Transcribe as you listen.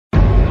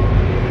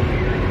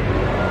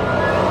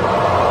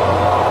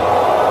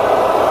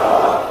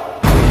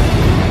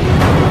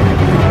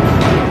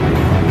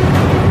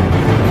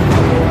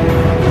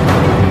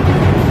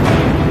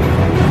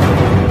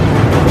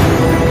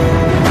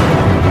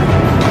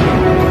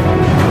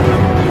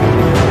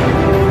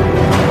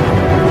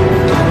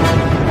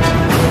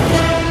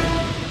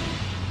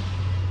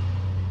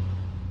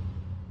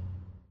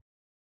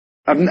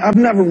I've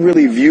never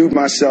really viewed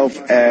myself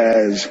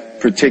as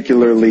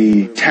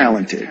particularly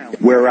talented.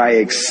 Where I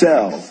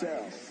excel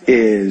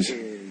is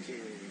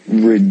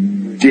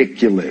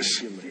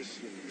ridiculous,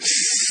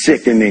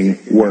 sickening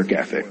work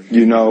ethic.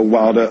 You know,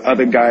 while the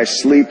other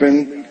guy's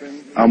sleeping,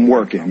 I'm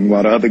working.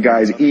 While the other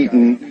guy's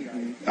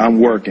eating, I'm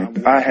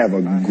working. I have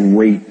a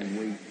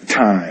great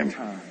time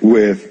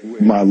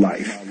with my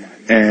life,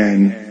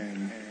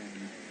 and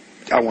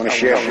I want to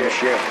share.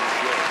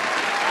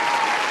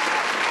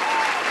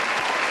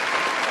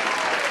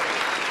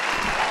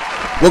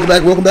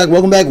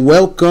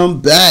 Welcome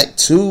back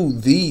to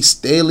the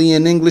Staley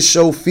and English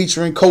Show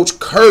featuring Coach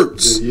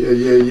Kurtz.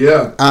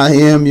 Yeah. I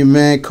am your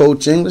man,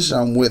 Coach English.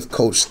 I'm with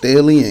Coach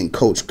Staley and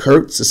Coach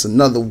Kurtz. It's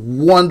another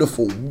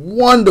wonderful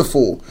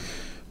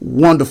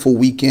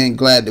weekend.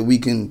 Glad that we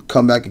can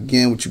come back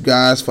again with you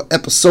guys for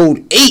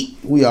episode 8.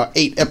 We are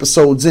 8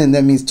 episodes in.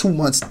 That means 2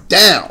 months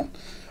down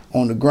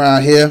on the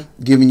ground here,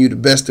 giving you the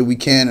best that we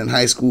can in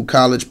high school,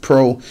 college,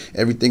 pro,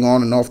 everything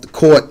on and off the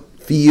court,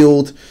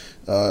 field.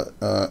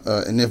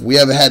 And if we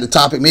ever had the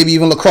topic, maybe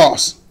even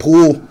lacrosse,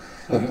 pool,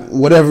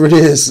 whatever it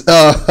is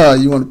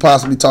you want to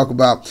possibly talk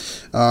about,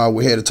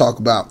 we're here to talk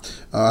about.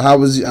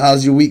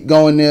 How's your week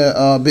going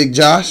there, Big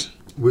Josh?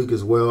 Week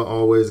as well.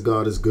 Always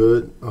God is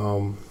good.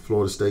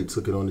 Florida State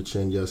took it on the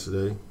chin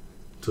yesterday.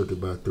 Took it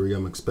by 3.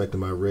 I'm expecting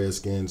my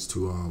Redskins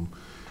to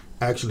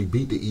actually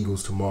beat the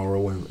Eagles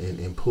tomorrow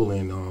and pull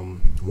in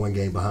one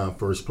game behind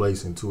first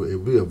place into it.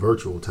 It'll be a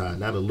virtual tie,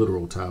 not a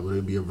literal tie, but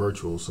it'll be a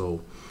virtual.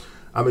 So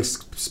I'm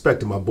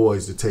expecting my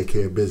boys to take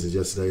care of business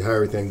yesterday. How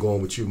everything going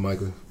with you,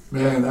 Michael?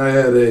 Man, I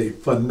had a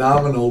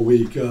phenomenal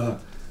week.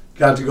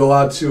 Got to go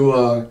out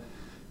to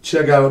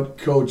check out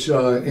Coach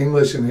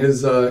English and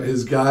his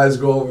guys,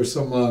 go over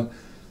some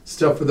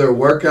stuff for their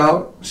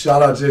workout.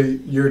 Shout out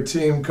to your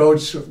team,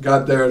 Coach.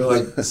 Got there at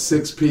like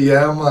 6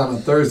 p.m. on a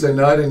Thursday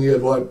night, and you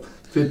had,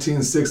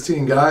 15,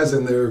 16 guys,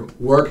 and they're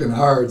working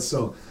hard.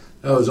 So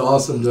that was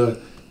awesome to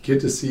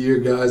get to see your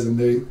guys, and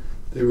they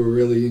were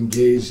really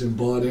engaged and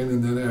bought in.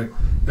 And then I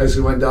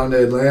actually went down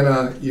to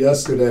Atlanta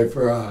yesterday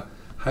for a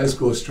high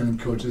school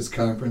strength coaches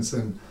conference,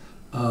 and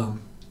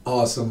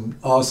awesome.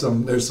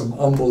 There's some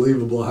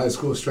unbelievable high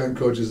school strength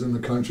coaches in the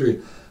country.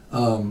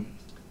 Got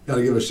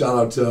to give a shout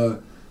out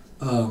to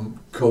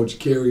Coach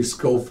Gary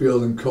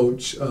Schofield and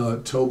Coach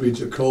Toby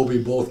Jacoby,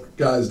 both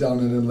guys down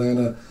in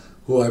Atlanta,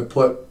 who I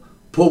put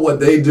what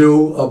they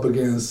do up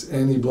against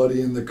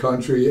anybody in the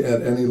country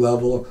at any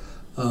level.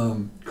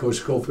 Coach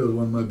Schofield,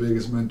 one of my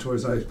biggest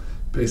mentors. I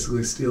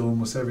basically steal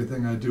almost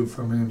everything I do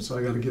from him, so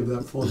I got to give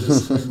that full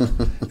disclaimer.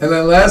 And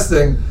then last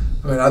thing,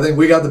 I think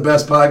we got the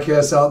best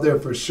podcast out there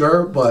for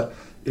sure, but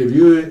if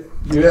you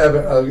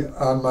haven't,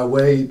 on my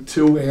way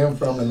to and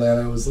from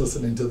Atlanta, I was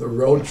listening to the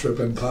Road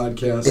Tripping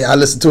podcast. Yeah, I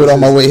listened to it on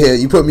my way here.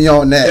 You put me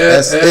on that.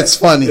 It's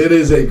funny. It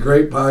is a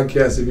great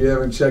podcast. If you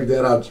haven't checked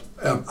that out,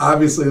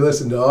 obviously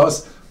listen to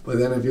us, but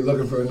then if you're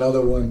looking for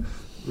another one,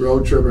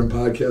 Road Tripping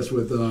podcast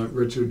with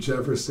Richard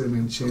Jefferson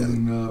and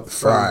Channing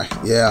Frye.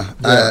 Yeah.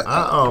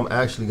 I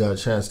actually got a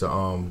chance to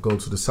go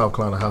to the South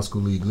Carolina High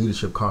School League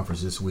Leadership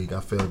Conference this week. I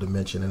failed to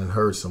mention and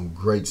heard some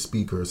great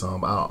speakers.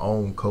 Our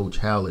own Coach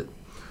Hallett,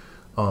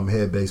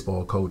 head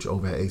baseball coach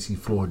over at AC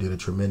Floor, did a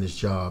tremendous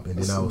job. And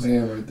then I was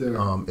right there.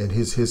 And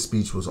his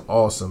speech was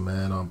awesome,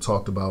 man.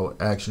 Talked about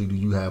actually, do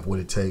you have what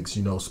it takes?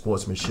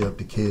 Sportsmanship.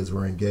 The kids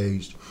were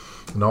engaged,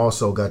 and I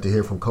also got to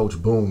hear from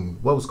Coach Boone.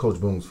 What was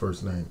Coach Boone's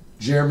first name?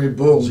 Jeremy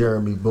Boone.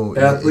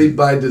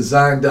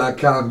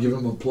 AthleteByDesign.com. Give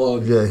him a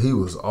plug. Yeah, he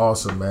was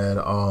awesome,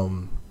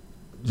 man.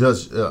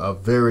 Just a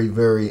very,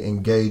 very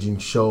engaging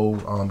show.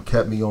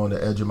 Kept me on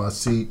the edge of my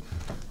seat.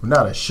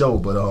 Not a show,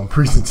 but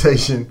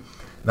presentation.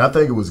 And I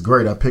think it was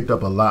great. I picked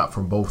up a lot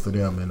from both of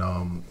them.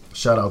 And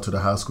shout out to the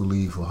High School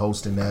League for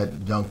hosting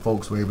that. Young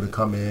folks were able to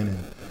come in and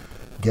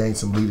gain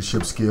some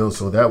leadership skills.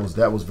 So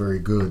that was very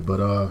good.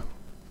 But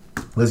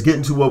let's get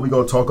into what we're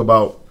going to talk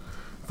about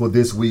for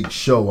this week's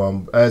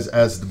show.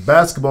 As the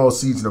basketball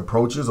season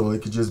approaches, or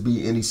it could just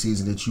be any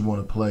season that you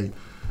want to play,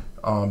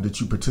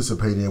 that you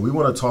participate in, we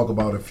want to talk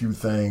about a few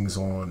things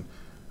on,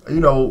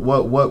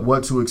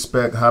 what to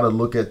expect, how to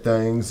look at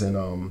things,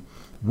 and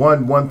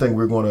one thing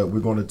we're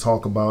going to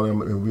talk about,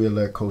 and we'll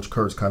let Coach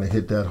Kurtz kind of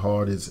hit that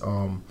hard, is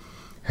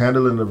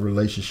handling the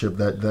relationship,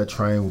 that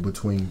triangle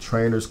between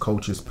trainers,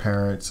 coaches,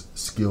 parents,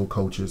 skill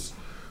coaches.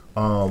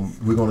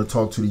 We're going to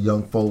talk to the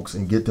young folks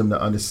and get them to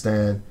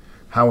understand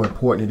how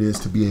important it is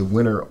to be a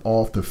winner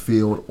off the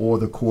field or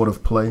the court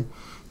of play,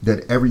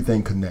 that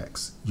everything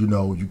connects.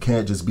 You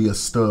can't just be a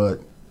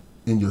stud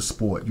in your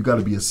sport. You got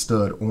to be a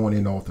stud on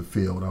and off the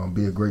field.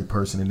 Be a great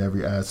person in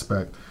every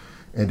aspect.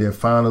 And then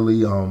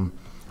finally,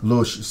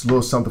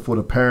 little something for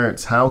the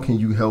parents. How can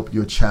you help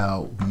your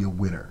child be a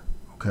winner?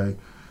 Okay,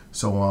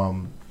 so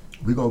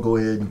we're going to go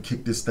ahead and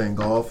kick this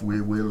thing off.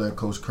 We'll let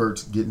Coach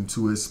Kurtz get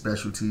into his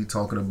specialty,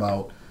 talking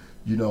about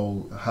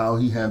how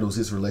he handles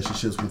his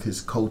relationships with his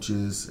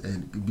coaches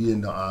and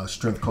being the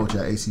strength coach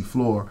at AC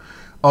Floor.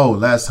 Oh,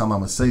 last time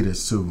I'm going to say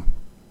this too.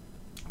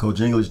 Coach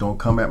English don't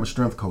come at my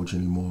strength coach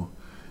anymore.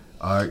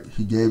 All right,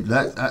 he gave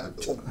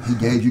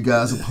you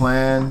guys a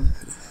plan.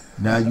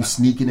 Now you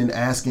sneaking and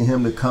asking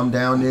him to come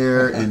down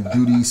there and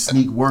do these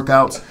sneak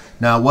workouts.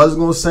 Now I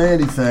wasn't gonna say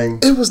anything.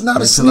 It was not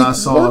a until sneak I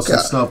saw some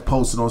workout. stuff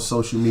posted on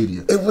social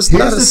media. It was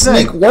not a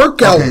sneak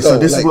workout. Okay, so though.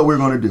 this Like, is what we're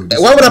gonna do.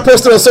 Why would I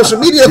post it on social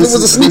media if it was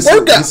a sneak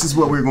workout? This is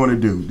what we're gonna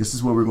do. This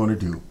is what we're gonna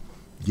do.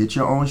 Get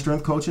your own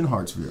strength coach in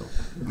Hartsville.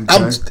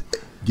 Okay?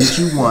 Get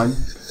you one,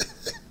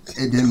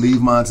 and then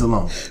leave mine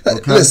alone.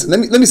 Okay. Listen,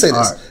 let me say this.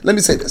 All right. Let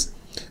me say this.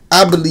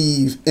 I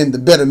believe in the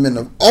betterment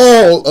of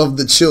all of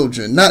the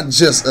children, not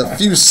just a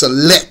few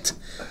select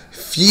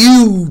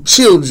few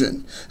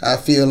children. I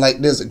feel like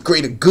there's a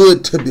greater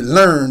good to be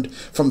learned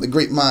from the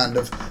great mind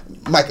of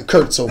Micah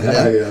Kurtz over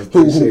there, Yeah,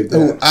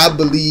 who I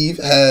believe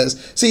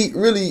has. See,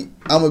 really,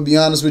 I'm gonna be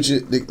honest with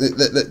you.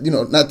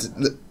 Not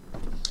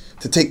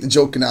to take the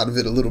joking out of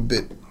it a little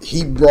bit.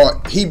 He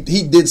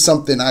did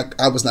something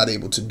I was not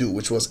able to do,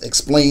 which was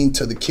explain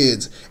to the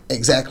kids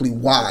exactly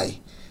why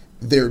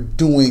they're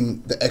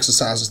doing the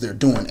exercises they're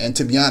doing. And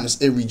to be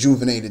honest, it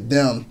rejuvenated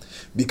them,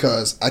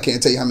 because I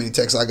can't tell you how many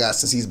texts I got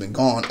since he's been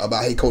gone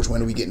about, hey, coach,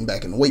 when are we getting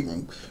back in the weight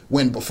room?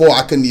 When before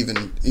I couldn't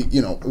even,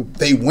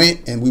 they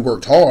went and we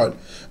worked hard.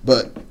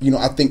 But,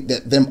 I think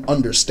that them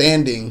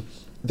understanding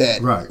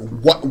that right.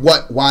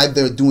 why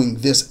they're doing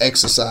this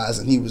exercise,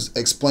 and he was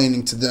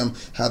explaining to them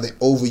how they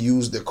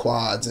overuse their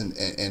quads,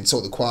 and so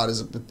the quad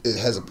it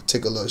has a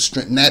particular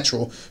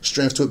natural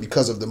strength to it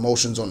because of the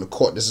motions on the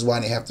court. This is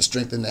why they have to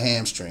strengthen the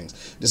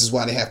hamstrings. This is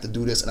why they have to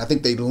do this, and I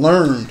think they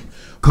learned.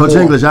 Coach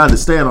English, I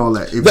understand all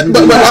that. But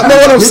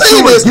what I'm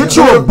saying is, get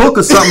you a book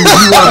or something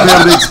if you want to be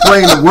able to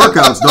explain the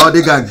workouts, dog.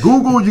 They got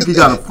Google, you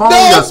got a phone,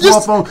 you got a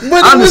smartphone.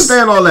 I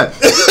understand all that.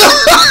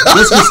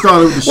 Let's get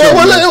started with the show.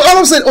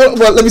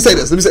 Let me say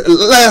this.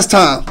 Last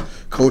time,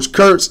 Coach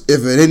Kurtz,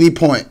 if at any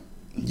point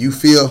you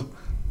feel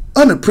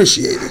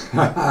unappreciated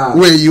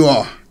where you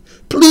are,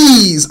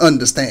 please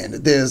understand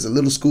that there's a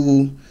little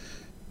school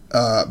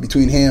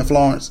between here and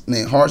Florence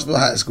named Hartsville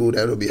High School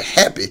that will be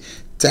happy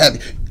to have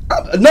you.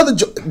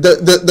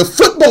 The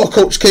football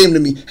coach came to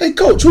me. Hey,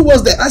 coach, who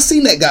was that? I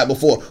seen that guy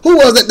before. Who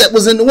was that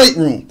was in the weight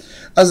room?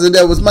 I said,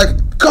 that was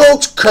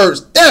Coach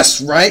Kurtz.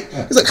 That's right.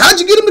 He's like, how'd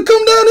you get him to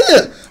come down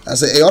here? I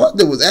said, hey, all I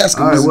did was ask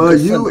him. All right, well,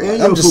 you and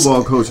your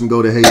football coach can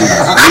go to Haiti.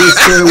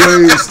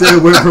 You stay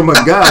away from a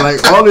guy.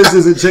 Like, all this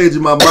isn't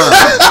changing my mind.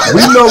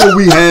 We know what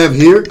we have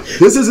here.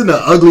 This isn't an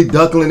ugly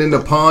duckling in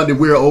the pond that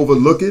we're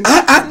overlooking.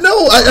 I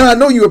know. I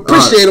know you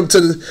appreciate him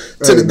to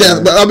the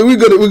death. But I mean, we're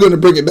gonna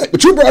bring it back.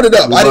 But you brought it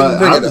up. I didn't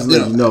bring it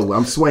up. No,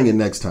 I'm swinging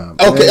next time.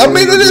 Okay, I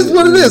mean, it is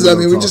what it is. I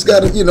mean, we just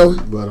gotta, your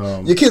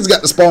kids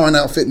got the sparring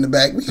outfit in the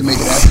back. We can make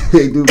it happen.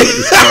 They do get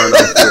the sparring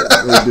outfit.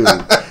 They do.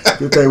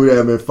 Good thing we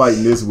haven't been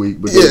fighting this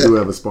week, but they do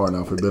have a sparring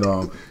outfit. But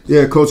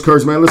Coach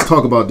Kurtz, man, let's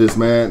talk about this,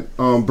 man.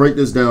 Break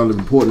this down, the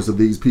importance of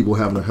these people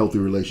having a healthy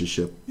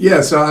relationship.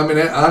 Yeah, so I mean,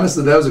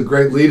 honestly, that was a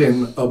great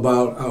lead-in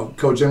about how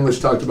Coach English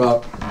talked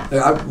about.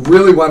 I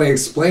really want to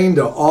explain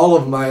to all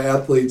of my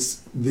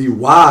athletes the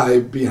why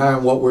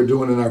behind what we're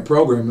doing in our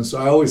program. And so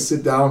I always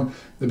sit down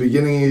at the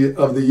beginning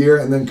of the year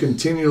and then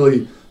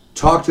continually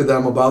talk to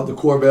them about the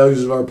core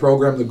values of our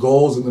program, the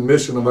goals and the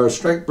mission of our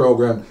strength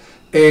program.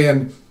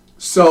 And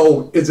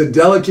so it's a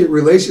delicate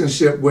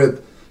relationship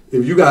with,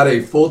 if you got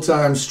a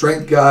full-time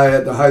strength guy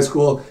at the high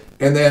school,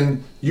 and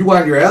then you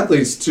want your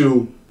athletes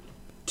to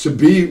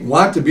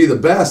want to be the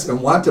best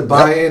and want to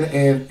buy in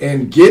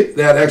and get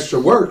that extra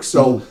work.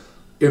 So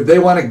if they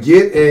want to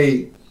get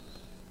a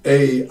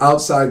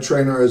outside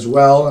trainer as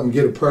well and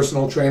get a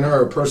personal trainer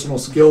or a personal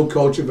skill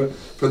coach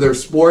for their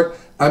sport,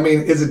 I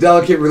mean, it's a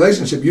delicate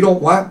relationship. You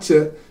want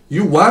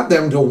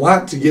them to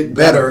want to get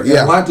better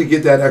and want to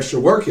get that extra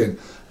work in.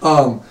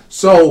 And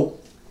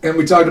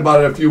we talked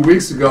about it a few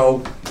weeks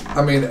ago.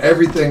 I mean,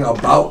 everything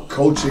about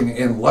coaching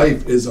in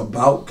life is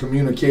about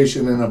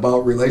communication and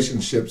about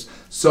relationships.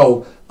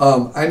 So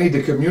I need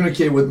to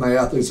communicate with my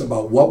athletes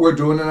about what we're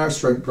doing in our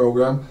strength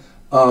program.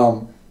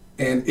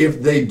 And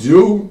if they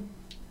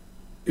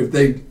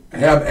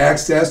have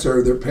access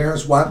or their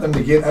parents want them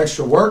to get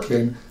extra work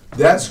in,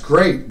 that's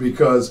great,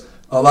 because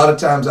a lot of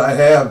times I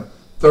have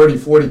 30,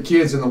 40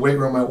 kids in the weight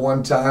room at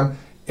one time,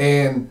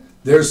 and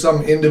there's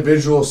some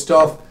individual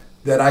stuff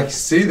that I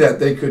see that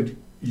they could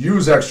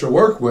use extra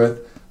work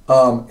with,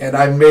 and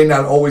I may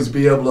not always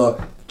be able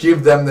to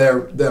give them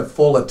their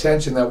full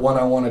attention, that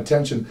one-on-one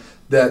attention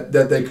that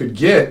they could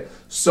get.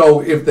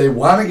 So if they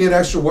want to get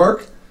extra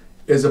work,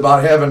 it's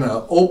about having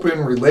an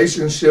open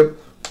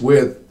relationship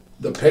with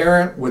the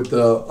parent, with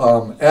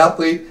the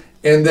athlete,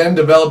 and then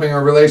developing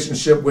a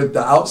relationship with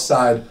the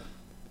outside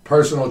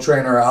personal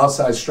trainer or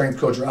outside strength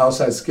coach or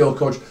outside skill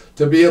coach,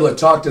 to be able to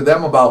talk to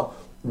them about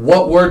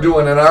what we're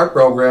doing in our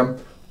program,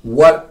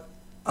 what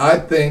I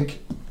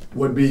think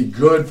would be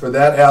good for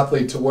that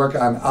athlete to work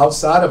on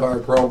outside of our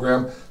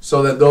program,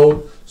 so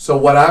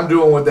what I'm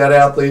doing with that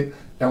athlete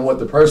and what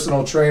the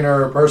personal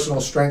trainer or personal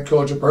strength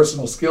coach or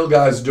personal skill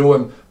guy is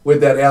doing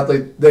with that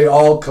athlete, they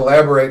all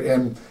collaborate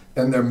and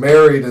they're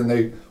married and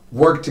they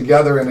work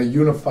together in a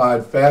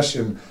unified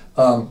fashion.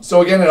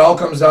 So again, it all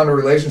comes down to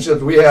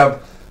relationships.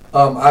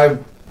 I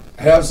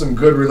have some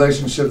good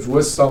relationships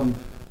with some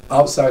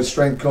outside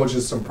strength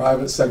coaches, some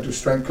private sector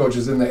strength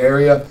coaches in the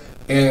area,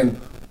 and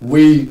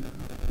we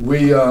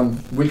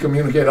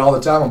communicate all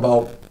the time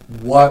about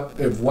what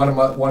if one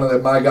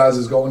of my guys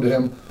is going to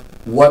him,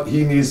 what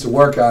he needs to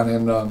work on.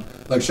 And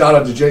like shout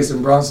out to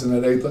Jason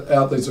Brunson at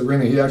Athletes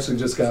Arena. He actually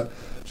just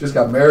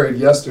got married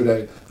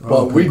yesterday.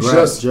 But we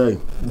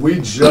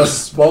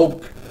just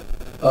spoke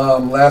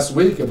last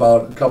week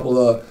about a couple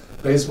of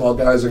baseball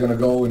guys are going to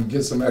go and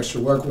get some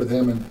extra work with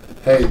him. And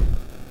hey,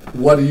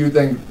 what do you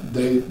think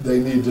they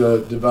need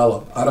to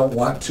develop? I don't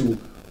want to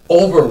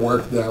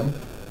overwork them,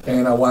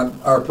 and I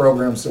want our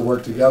programs to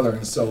work together.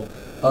 And so,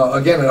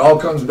 again, it all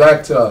comes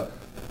back to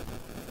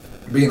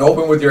being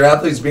open with your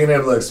athletes, being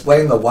able to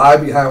explain the why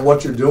behind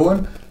what you're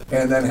doing,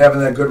 and then having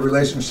that good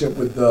relationship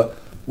with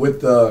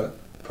the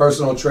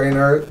personal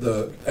trainer,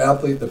 the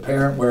athlete, the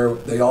parent, where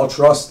they all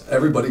trust,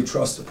 everybody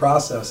trusts the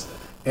process.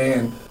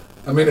 And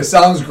I mean, it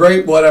sounds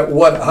great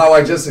how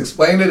I just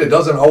explained it. It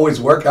doesn't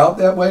always work out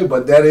that way,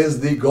 but that is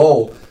the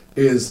goal,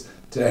 is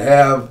to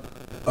have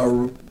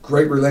a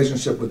great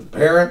relationship with the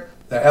parent,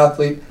 the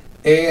athlete,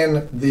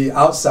 and the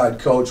outside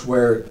coach,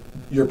 where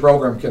your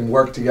program can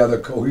work together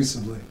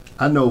cohesively.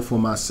 I know for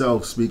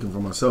myself, speaking for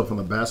myself from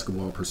a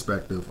basketball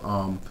perspective,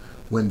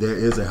 when there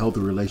is a healthy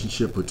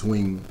relationship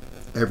between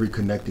every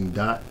connecting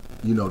dot,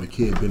 the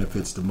kid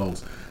benefits the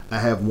most. I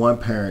have one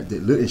parent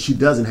that, and she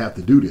doesn't have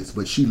to do this,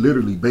 but she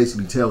literally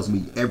basically tells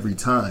me every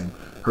time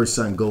her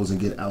son goes and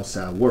get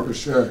outside work. For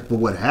sure. But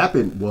what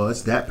happened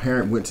was that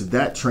parent went to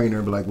that trainer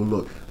and be like, well,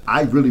 look,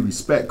 I really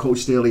respect Coach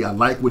Staley. I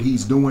like what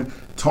he's doing.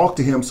 Talk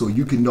to him so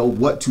you can know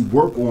what to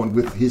work on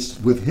with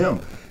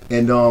him.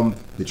 And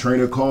the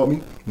trainer called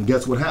me, and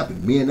guess what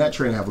happened? Me and that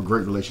trainer have a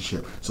great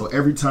relationship. So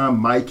every time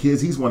my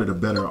kids, he's one of the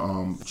better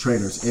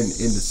trainers in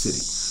the city.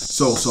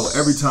 So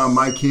every time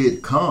my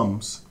kid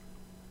comes,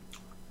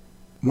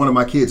 one of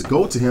my kids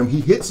go to him, he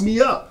hits me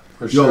up.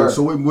 For sure.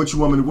 So what you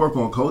want me to work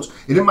on, Coach?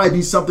 And it might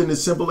be something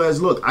as simple as,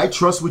 look, I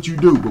trust what you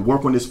do, but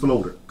work on this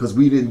floater, because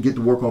we didn't get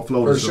to work on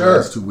floaters for the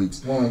last 2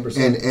 weeks.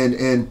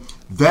 100%. And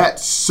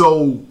that's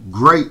so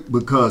great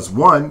because,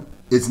 one,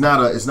 it's not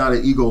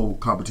an ego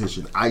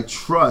competition. I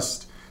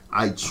trust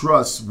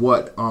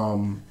what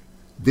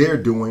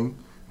they're doing.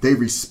 They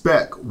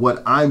respect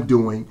what I'm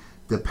doing.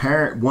 The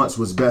parent wants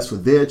what's best for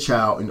their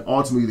child, and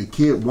ultimately the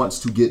kid wants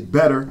to get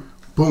better.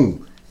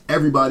 Boom.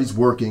 Everybody's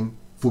working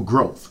for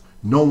growth.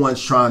 No one's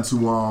trying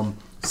to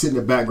sit in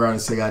the background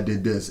and say I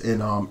did this.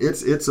 And it's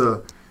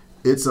a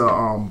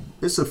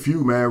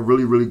few, man,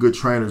 really, really good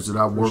trainers that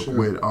I work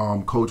with.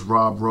 Coach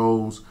Rob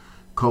Rose,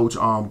 Coach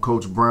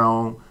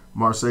Brown,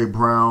 Marseille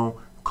Brown,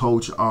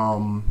 Coach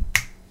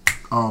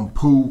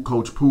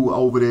Coach Pooh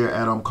over there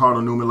at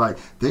Cardinal Newman. Like,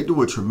 they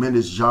do a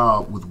tremendous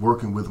job with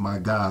working with my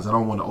guys. I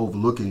don't want to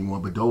overlook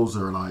anyone, but those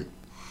are like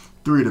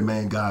three of the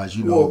main guys.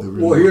 Well,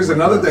 here's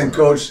another thing,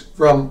 Coach.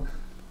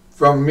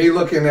 From me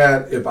looking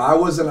at, if I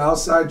was an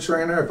outside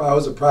trainer, if I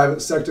was a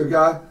private sector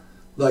guy,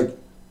 like,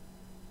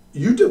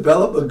 you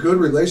develop a good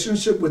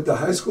relationship with the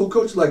high school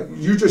coach. Like,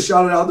 you just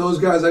shouted out those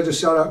guys. I just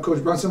shouted out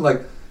Coach Brunson.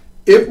 Like,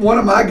 if one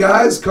of my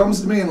guys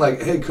comes to me and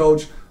like, hey,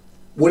 Coach,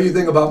 what do you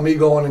think about me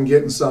going and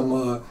getting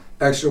some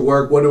extra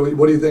work? What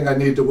do you think I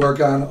need to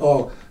work on?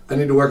 Oh, I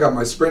need to work on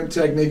my sprint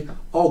technique.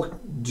 Oh,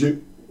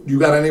 do you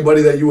got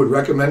anybody that you would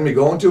recommend me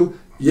going to?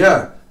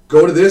 Yeah,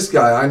 go to this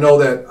guy. I know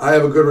that I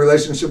have a good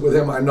relationship with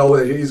him. I know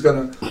that he's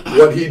gonna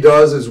what he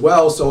does as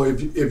well. So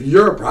if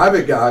you're a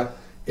private guy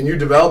and you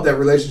develop that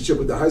relationship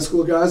with the high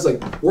school guys,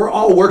 like, we're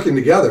all working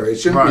together. It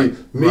shouldn't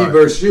be me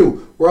versus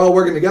you. We're all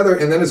working together,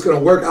 and then it's going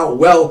to work out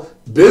well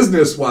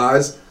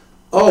business-wise.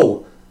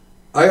 Oh,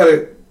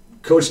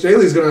 Coach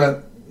Staley's going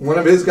to, one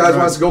of his guys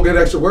wants to go get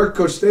extra work,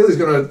 Coach Staley's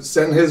going to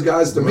send his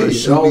guys to me.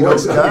 Shoot me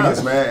those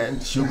guys, man.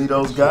 Shoot me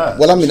those guys.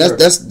 Well, I mean,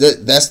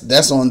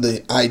 that's on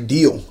the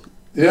ideal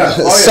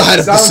side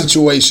of the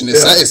situation.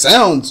 It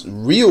sounds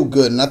real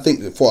good, and I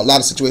think for a lot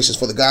of situations,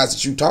 for the guys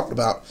that you talked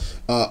about,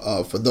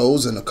 for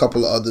those and a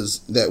couple of others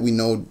that we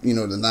know,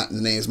 the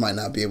names might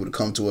not be able to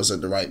come to us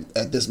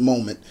at this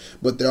moment,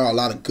 but there are a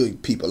lot of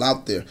good people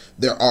out there.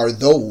 There are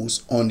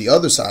those on the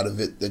other side of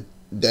it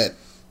that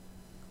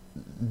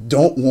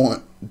don't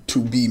want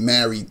to be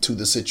married to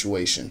the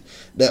situation,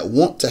 that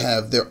want to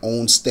have their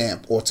own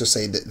stamp or to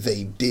say that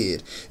they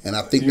did. And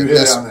I think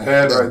that's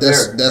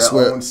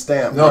where own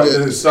stamp. No,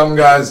 there's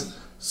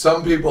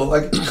some people,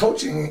 like,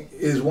 coaching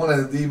is one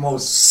of the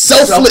most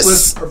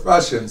selfless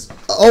professions.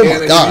 Oh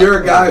my God! If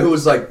you're a guy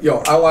who's like,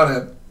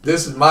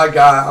 this is my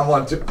guy. I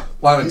want to take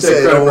credit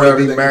for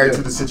everything. Be married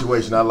to the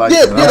situation. I like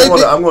that.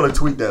 I'm going to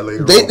tweet that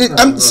later.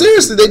 I'm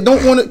seriously. They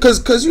don't want it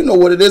because you know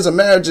what it is. A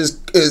marriage is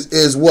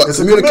what? It's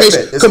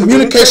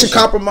communication,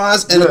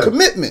 compromise, and a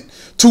commitment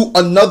to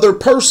another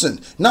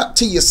person, not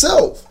to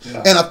yourself.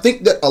 Yeah. And I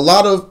think that a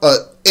lot of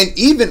and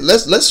even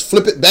let's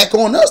flip it back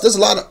on us. There's a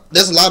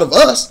lot of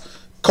us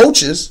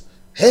coaches.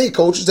 Hey,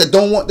 coaches that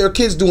don't want their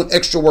kids doing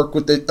extra work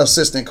with the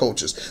assistant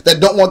coaches,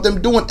 that don't want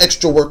them doing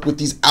extra work with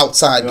these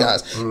outside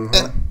guys. Mm-hmm.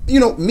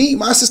 And,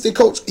 my assistant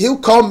coach, he'll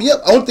call me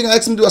up. Only thing I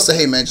ask him to do, I say,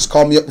 hey, man, just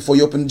call me up before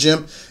you open the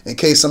gym in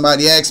case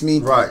somebody asks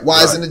me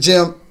why is in the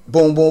gym.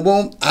 Boom, boom,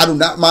 boom. I do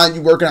not mind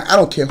you working out. I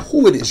don't care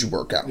who it is you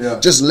work out. Yeah.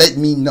 Just let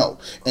me know.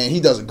 And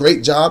he does a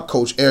great job.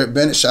 Coach Eric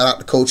Bennett, shout out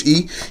to Coach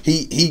E.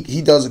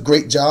 He does a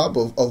great job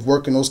of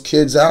working those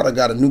kids out. I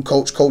got a new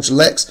coach, Coach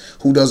Lex,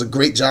 who does a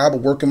great job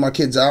of working my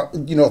kids out.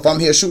 You know, if I'm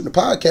here shooting a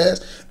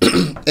podcast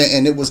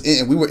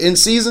and we were in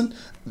season,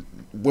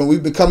 when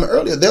we've been coming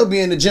earlier, they'll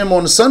be in the gym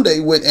on a Sunday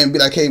and be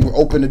like, hey, we're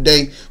open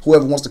today.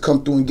 Whoever wants to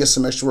come through and get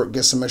some extra work,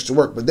 get some extra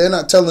work. But they're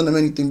not telling them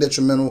anything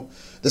detrimental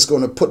that's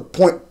going to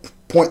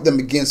point them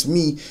against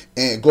me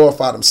and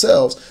glorify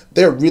themselves.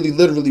 They're really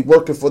literally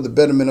working for the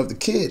betterment of the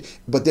kid.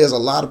 But there's a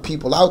lot of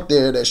people out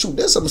there that,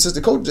 there's some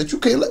assistant coaches that you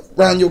can't let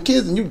around your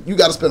kids, and you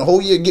got to spend a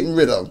whole year getting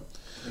rid of them.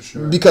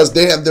 Sure. Because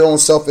they have their own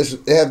selfish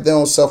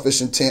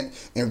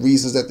intent and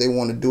reasons that they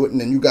want to do it.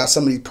 And then you got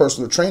some of these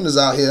personal trainers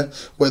out here,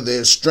 whether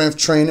it's strength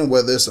training,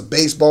 whether it's a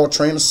baseball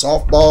trainer,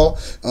 softball,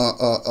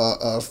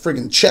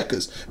 friggin'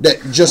 checkers,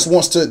 that just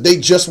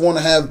want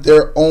to have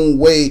their own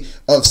way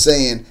of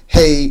saying,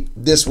 hey,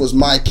 this was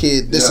my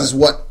kid, this is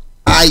what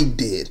I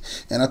did.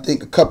 And I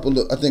think a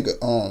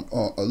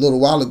little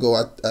while ago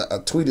I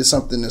tweeted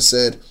something that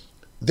said,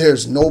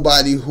 there's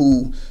nobody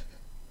who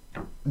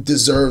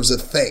deserves a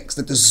thanks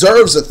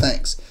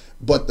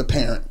but the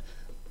parent,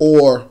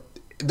 or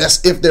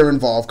that's if they're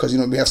involved, because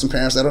we have some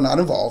parents that are not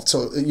involved.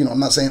 So I'm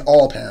not saying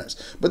all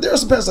parents, but there are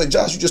some parents like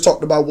Josh, you just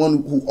talked about,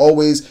 one who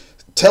always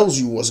tells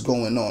you what's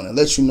going on and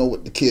lets you know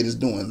what the kid is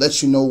doing,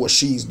 lets you know what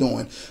she's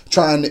doing,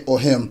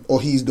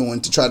 he's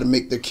doing to try to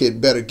make their kid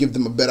better, give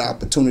them a better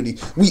opportunity.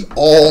 We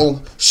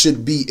all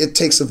should be. It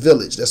takes a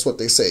village. That's what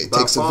they say. It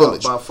takes a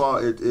village. By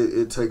far,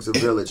 it takes a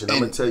village, and I'm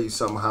gonna tell you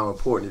something how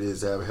important it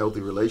is to have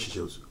healthy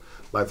relationships.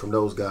 Like from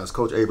those guys,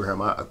 Coach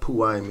Abraham, I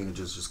ain't mean to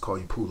just call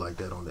you Pooh like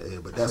that on the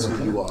air, but that's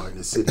who you are in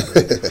the city.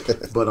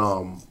 But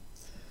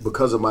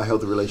because of my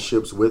healthy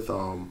relationships with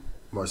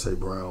Marseille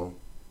Brown,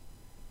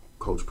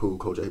 Coach Pooh,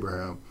 Coach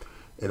Abraham,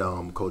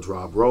 and Coach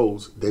Rob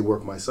Rose, they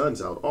work my sons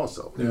out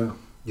also. Yeah.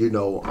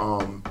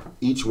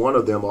 Each one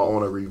of them are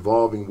on a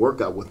revolving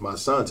workout with my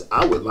sons.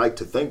 I would like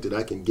to think that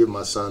I can give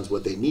my sons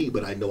what they need,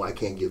 but I know I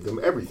can't give them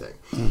everything.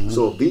 Mm-hmm.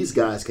 So if these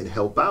guys can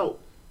help out,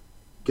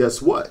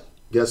 guess what?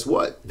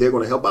 They're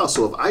going to help out.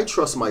 So if I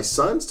trust my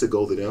sons to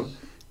go to them,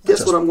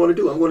 guess what I'm going to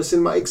do? I'm going to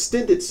send my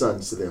extended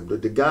sons to them,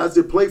 the guys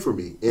that play for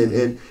me.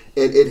 And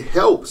it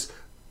helps.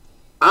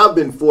 I've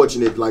been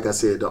fortunate, like I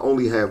said, to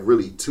only have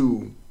really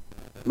 2,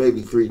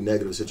 maybe 3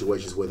 negative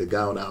situations where the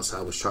guy on the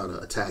outside was trying to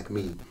attack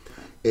me.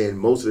 And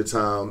most of the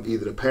time,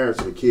 either the parents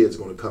or the kids are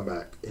going to come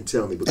back and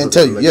tell me because of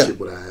the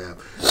relationship what I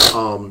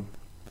have.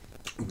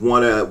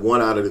 One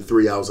out of the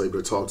 3 I was able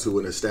to talk to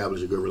and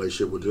establish a good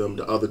relationship with them.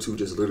 The other 2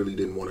 just literally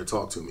didn't want to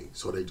talk to me.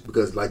 So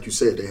because like you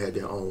said, they had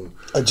their own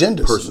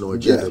personal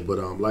agenda. Yeah. But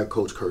like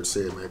Coach Kurtz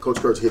said, man, Coach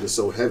Kurtz hit it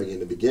so heavy in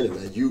the beginning,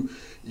 man.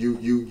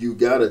 You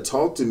gotta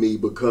talk to me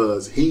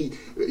because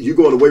you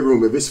go in the weight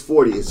room. If it's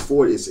 40, it's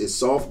 40. It's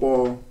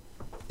softball,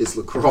 it's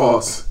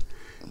lacrosse,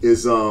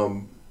 it's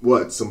some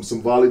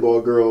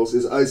volleyball girls.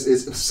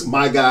 It's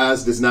my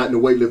guys that's not in the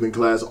weightlifting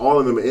class. All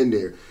of them are in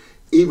there.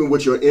 Even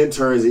with your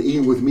interns and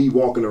even with me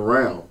walking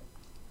around,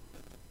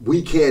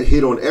 we can't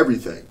hit on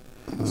everything.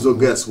 Mm-hmm. So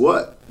guess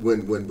what?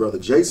 When Brother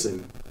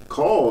Jason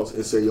calls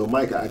and say, yo,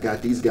 Mike, I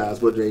got these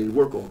guys, what do they need to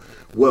work on?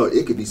 Well,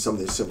 it could be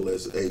something as simple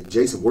as, hey,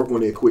 Jason, work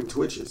on their quick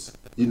twitches.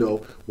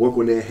 Work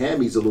on their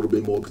hammies a little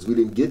bit more because we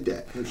didn't get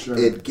that. For sure.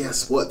 And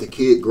guess what? The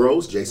kid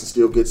grows. Jason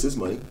still gets his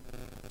money,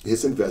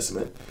 his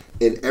investment,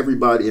 and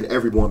everybody and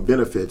everyone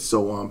benefits.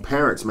 So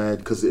parents, man,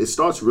 because it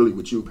starts really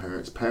with you,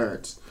 parents.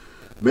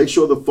 Make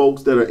sure the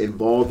folks that are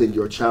involved in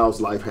your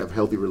child's life have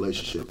healthy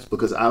relationships.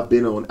 Because I've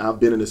been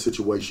in a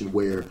situation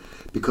where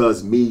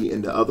because me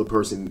and the other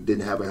person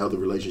didn't have a healthy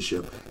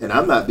relationship, and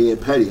I'm not being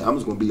petty. I'm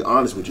just going to be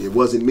honest with you. It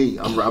wasn't me.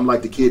 I'm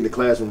like the kid in the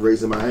classroom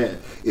raising my hand.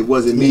 It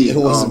wasn't me. It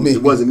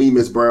wasn't me,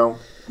 Miss Brown.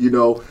 It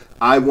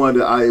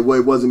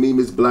wasn't me,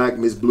 Miss Black,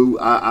 Miss Blue.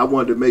 I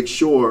wanted to make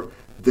sure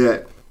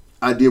that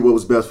I did what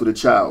was best for the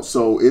child.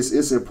 So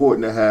it's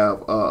important to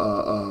have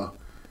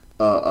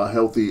a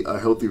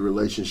healthy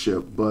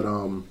relationship, but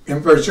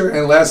and for sure.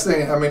 And last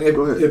thing, I mean,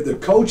 if the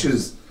coach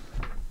is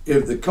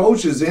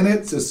in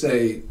it to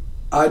say,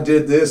 I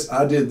did this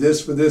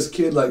for this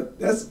kid, like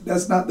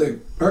that's not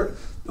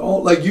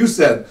like you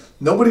said,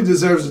 nobody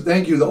deserves to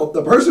thank you.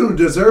 The person who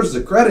deserves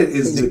the credit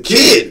is the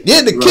kid.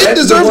 Yeah, the kid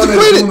deserves the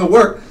credit. Doing the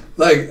work.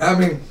 Like, I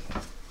mean,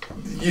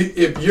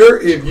 if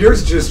you're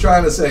just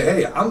trying to say,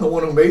 hey, I'm the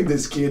one who made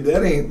this kid,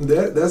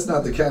 that's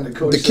not the kind of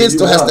coach. The kid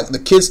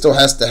still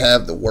has to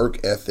have the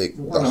work ethic,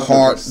 100%. The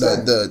heart,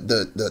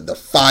 the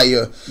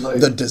fire,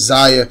 the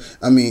desire.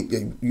 I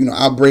mean,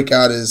 our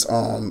breakout is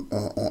on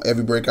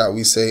every breakout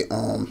we say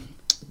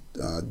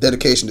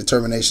dedication,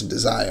 determination,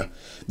 desire.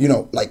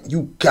 Like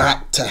you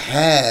got to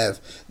have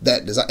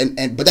that desire,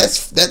 but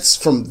that's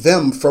from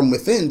them from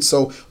within.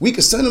 So we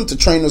could send them to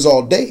trainers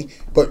all day,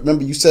 but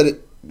remember you said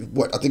it.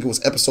 I think it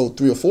was episode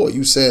 3 or 4.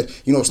 You said,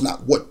 it's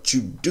not what you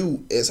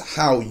do, it's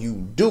how you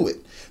do it.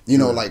 You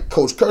know, like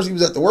Coach Kersey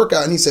was at the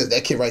workout and he said,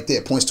 that kid right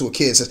there, points to a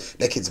kid and says,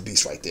 that kid's a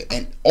beast right there.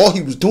 And all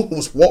he was doing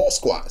was wall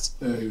squats.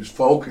 Yeah, he was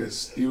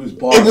focused. He was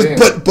bought in.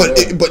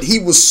 But he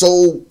was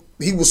so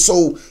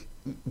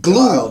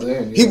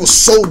glued. He was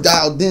so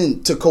dialed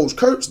in to Coach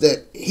Kurtz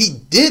that he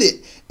did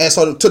it. And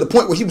so to the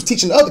point where he was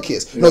teaching the other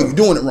kids, no, you're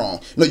doing it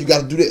wrong. No, you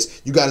got to do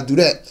this. You got to do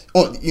that.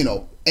 You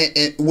know,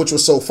 and which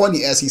was so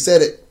funny as he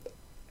said it.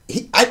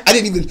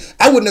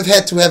 I wouldn't have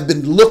had to have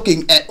been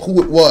looking at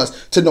who it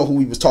was to know who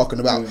he was talking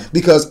about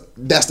because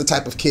that's the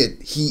type of kid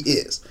he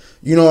is.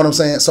 You know what I'm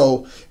saying?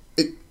 So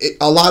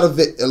I like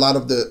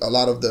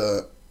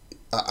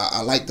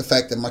the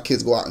fact that my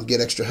kids go out and get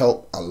extra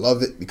help. I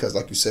love it because,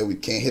 like you said, we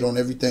can't hit on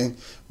everything.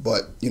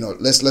 But you know,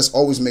 let's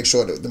always make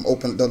sure that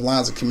the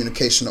lines of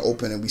communication are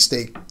open and we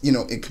stay, you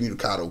know,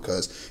 incommunicado.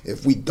 Because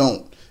if we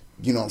don't,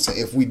 you know what I'm saying?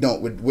 If we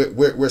don't,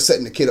 we're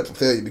setting the kid up for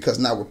failure because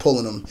now we're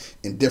pulling them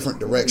in different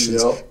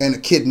directions. Yep. And a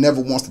kid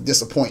never wants to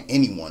disappoint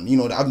anyone. You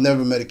know, I've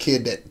never met a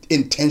kid that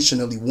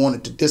intentionally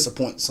wanted to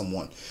disappoint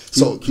someone.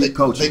 So keep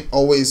coaching. They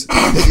always,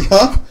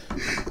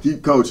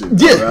 Keep coaching.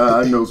 Yeah.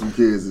 I know some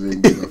kids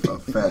that didn't get a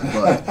fat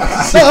butt.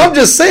 No, I'm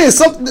just saying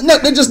something. No,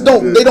 they just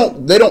don't.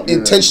 They don't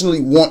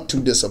intentionally want to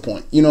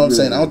disappoint. You know what I'm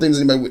saying? I don't think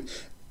there's anybody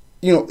with,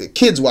 you know,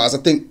 kids wise. I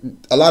think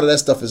a lot of that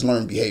stuff is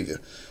learned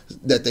behavior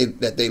that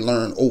they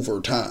learn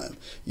over time.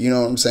 You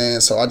know what I'm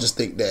saying? So I just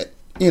think that,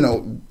 you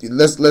know,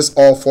 let's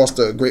all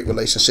foster a great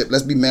relationship.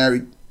 Let's be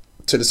married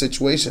to the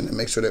situation and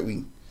make sure that we,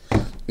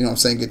 you know what I'm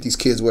saying, get these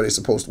kids where they're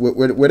supposed to,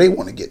 where they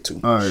want to get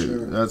to. All right,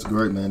 that's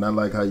great, man. I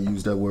like how you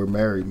use that word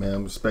married, man.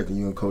 I'm expecting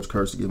you and Coach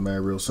Kurtz to get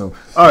married real soon.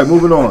 All right,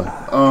 moving on.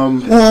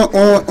 We're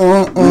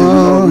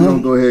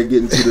gonna go ahead and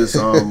get into this.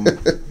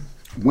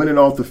 Winning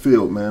off the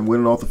field, man.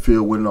 Winning off the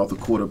field, winning off the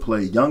court of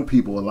play. Young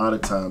people, a lot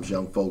of times,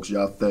 young folks,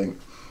 y'all think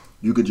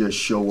you could just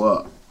show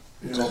up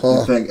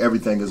and think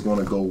everything is going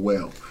to go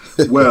well.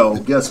 Well,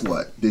 guess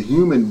what? The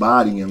human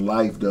body and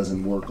life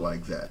doesn't work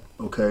like that,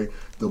 okay?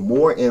 The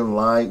more in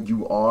line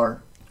you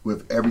are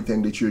with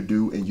everything that you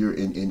do, and you're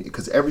in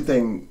because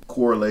everything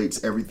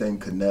correlates, everything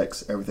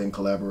connects, everything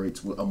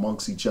collaborates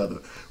amongst each other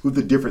with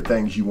the different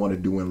things you want to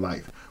do in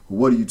life.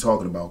 What are you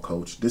talking about,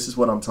 Coach? This is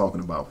what I'm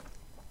talking about.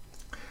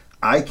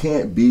 I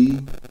can't be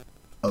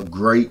a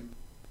great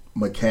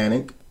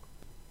mechanic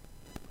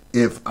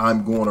if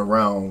I'm going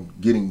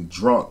around getting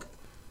drunk,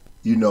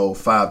 you know,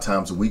 5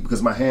 times a week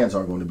because my hands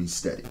aren't going to be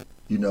steady.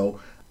 You know,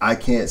 I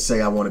can't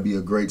say I want to be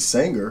a great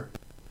singer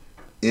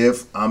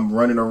if I'm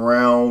running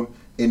around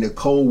in the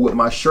cold with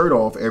my shirt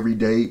off every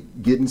day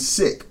getting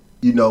sick.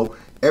 You know,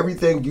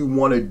 everything you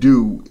want to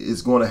do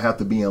is going to have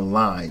to be in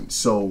line.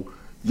 So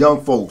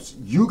young folks,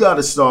 you got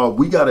to start,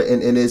 we got to,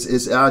 and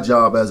it's our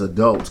job as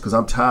adults because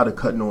I'm tired of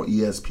cutting on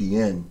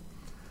ESPN,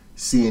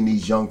 seeing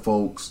these young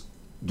folks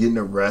getting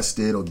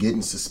arrested or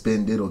getting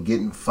suspended or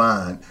getting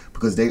fined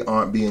because they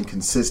aren't being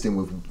consistent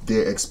with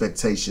their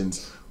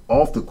expectations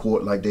off the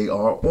court like they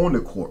are on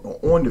the court or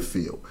on the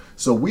field.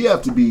 So we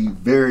have to be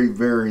very,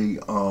 very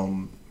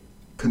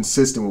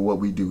consistent with what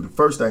we do. The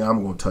first thing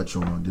I'm going to touch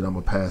on, that I'm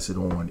going to pass it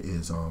on,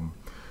 is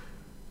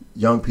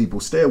young people,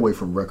 stay away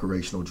from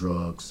recreational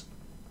drugs,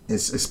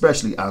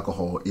 especially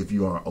alcohol if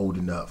you aren't old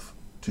enough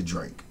to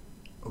drink,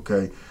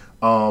 okay?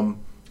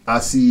 I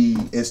see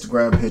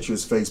Instagram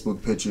pictures,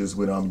 Facebook pictures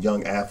with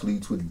young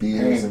athletes with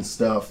beards and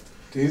stuff.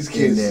 These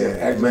kids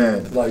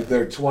acting like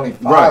they're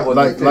 25. Right,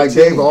 like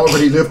they've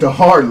already lived a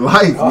hard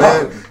life,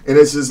 man. And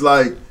it's just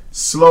like,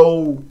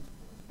 slow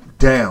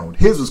down.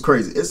 Here's what's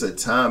crazy. It's a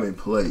time and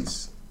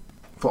place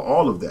for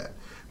all of that.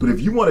 But if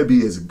you want to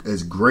be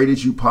as great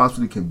as you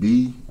possibly can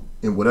be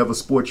in whatever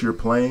sport you're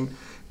playing,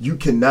 you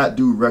cannot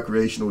do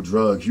recreational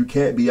drugs. You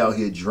can't be out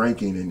here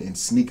drinking and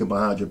sneaking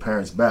behind your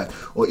parents' back.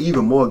 Or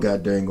even more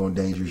goddamn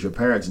dangerous, your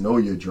parents know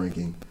you're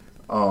drinking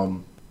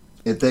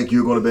and think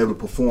you're going to be able to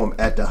perform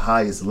at the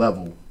highest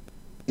level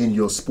in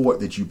your sport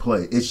that you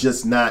play. It's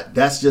just not,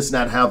 that's just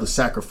not how the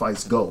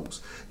sacrifice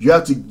goes. You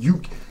have to,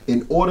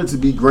 in order to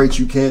be great,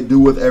 you can't do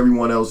what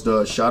everyone else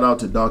does. Shout out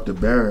to Dr.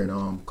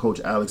 Barron, Coach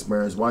Alex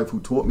Barron's wife, who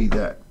taught me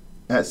that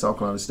at South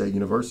Carolina State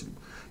University.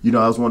 You know,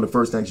 that was one of the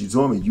first things she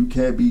told me. You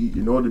can't be,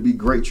 in order to be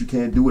great, you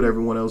can't do what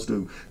everyone else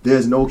do.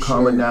 There's no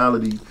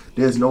commonality.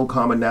 There's no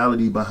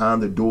commonality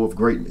behind the door of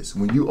greatness.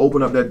 When you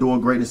open up that door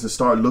of greatness and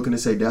start looking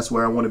and say, that's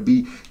where I want to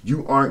be,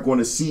 you aren't going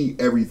to see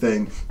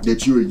everything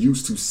that you're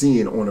used to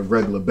seeing on a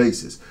regular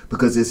basis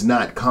because it's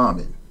not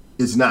common.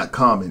 It's not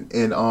common.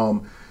 And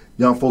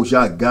young folks,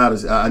 y'all got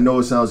to, I know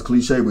it sounds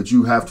cliche, but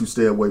you have to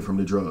stay away from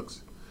the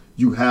drugs.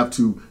 You have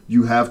to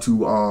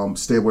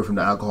stay away from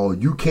the alcohol.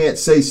 You can't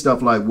say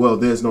stuff like, well,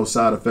 there's no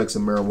side effects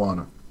in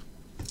marijuana.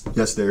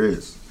 Yes, there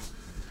is.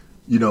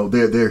 You know,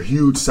 there are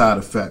huge side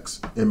effects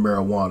in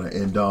marijuana.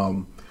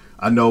 And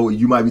I know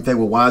you might be thinking,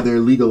 well, why they're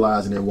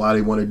legalizing it, why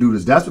they want to do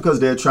this. That's because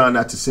they're trying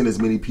not to send as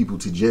many people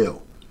to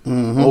jail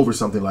over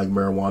something like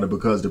marijuana,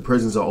 because the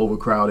prisons are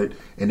overcrowded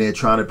and they're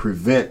trying to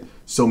prevent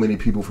so many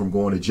people from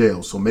going to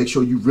jail. So make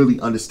sure you really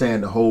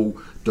understand the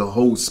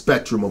whole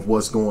spectrum of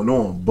what's going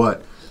on.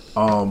 But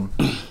to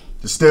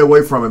stay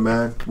away from it,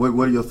 man.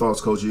 What are your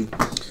thoughts, Coach E?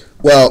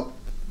 Well,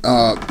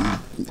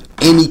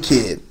 any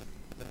kid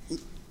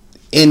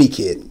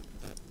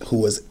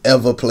who has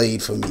ever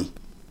played for me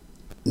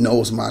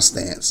knows my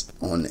stance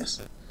on this.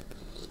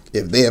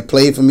 If they have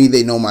played for me,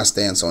 they know my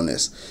stance on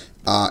this.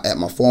 At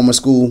my former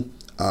school,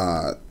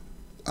 I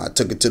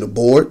took it to the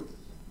board,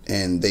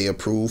 and they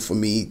approved for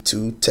me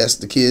to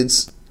test the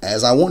kids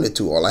as I wanted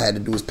to. All I had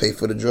to do was pay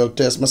for the drug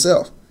test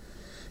myself.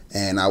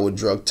 And I would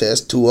drug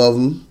test 2 of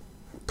them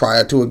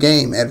prior to a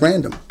game at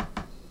random.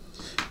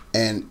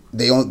 And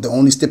the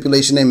only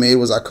stipulation they made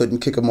was I couldn't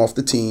kick them off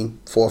the team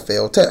for a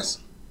failed test.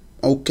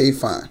 Okay,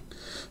 fine.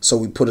 So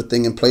we put a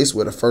thing in place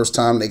where the first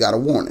time they got a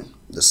warning.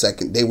 The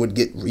second, they would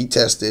get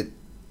retested.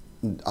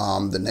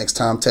 The next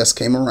time tests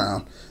came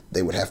around,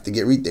 they would have to be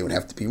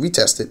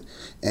retested.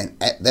 And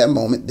at that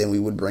moment, then we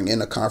would bring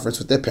in a conference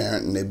with their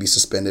parent, and they'd be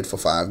suspended for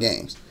 5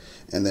 games.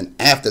 And then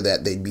after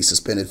that, they'd be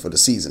suspended for the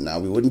season. Now,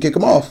 we wouldn't kick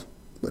them off,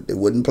 but they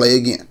wouldn't play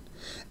again.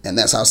 And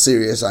that's how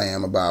serious I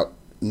am about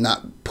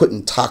not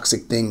putting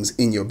toxic things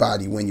in your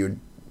body when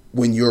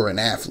you're an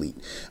athlete.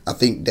 I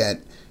think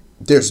that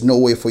there's no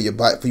way for you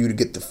to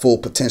get the full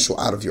potential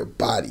out of your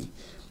body.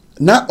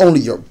 Not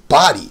only your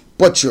body,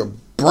 but your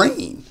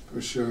brain.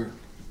 For sure.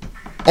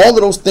 All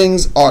of those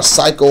things are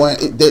psycho.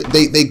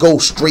 They go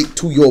straight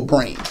to your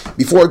brain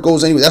before it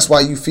goes anywhere. That's why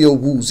you feel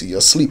woozy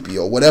or sleepy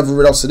or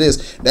whatever else it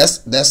is.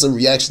 That's a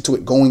reaction to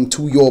it going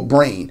to your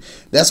brain.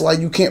 That's why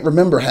you can't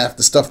remember half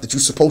the stuff that you're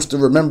supposed to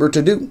remember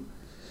to do.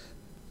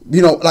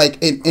 You know,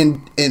 like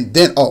and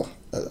then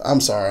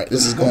I'm sorry,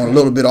 this is going a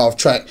little bit off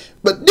track.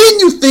 But then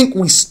you think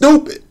we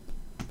stupid.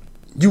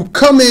 You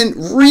come in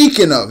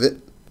reeking of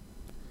it.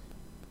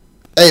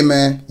 Hey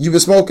man, you been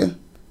smoking?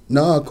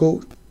 Nah,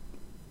 coach.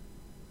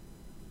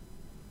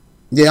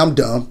 Yeah, I'm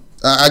dumb.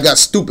 I got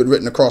stupid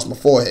written across my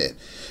forehead.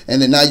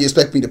 And then now you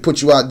expect me to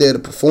put you out there to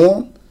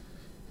perform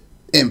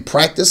in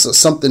practice or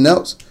something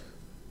else?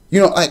 You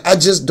know, I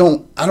just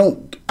don't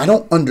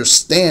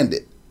understand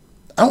it.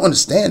 I don't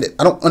understand it.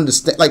 I don't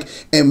understand. Like,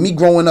 and me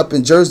growing up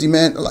in Jersey,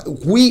 man, like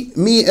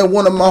me and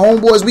one of my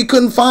homeboys, we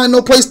couldn't find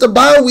no place to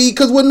buy weed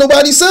because wouldn't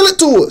nobody sell it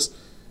to us.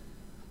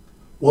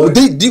 Well,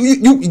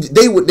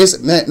 they would say,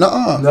 man,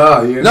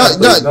 no, you're an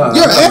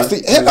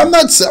athlete.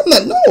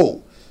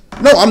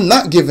 I'm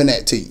not giving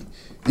that to you.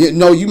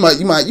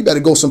 You better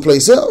go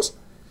someplace else.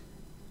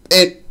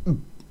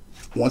 And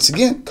once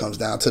again, comes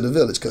down to the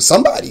village because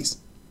somebody's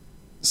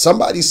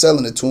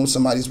selling it to them.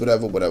 Somebody's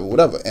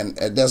whatever. And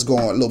that's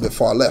going a little bit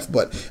far left.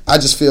 But I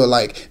just feel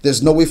like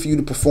there's no way for you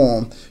to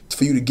perform,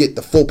 for you to get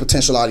the full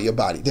potential out of your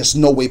body. There's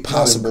no way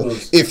possible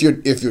if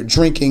you're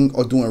drinking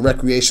or doing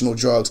recreational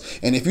drugs.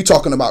 And if you're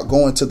talking about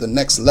going to the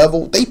next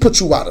level, they put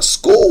you out of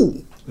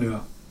school. Yeah.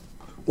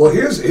 Well,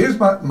 here's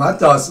my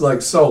thoughts.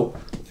 Like, so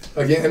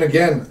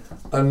again,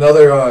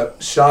 another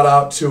shout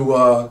out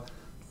to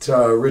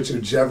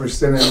Richard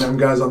Jefferson and them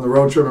guys on the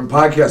Road Tripping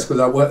podcast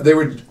because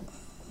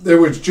they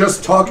were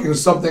just talking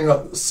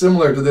something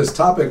similar to this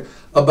topic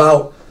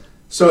about.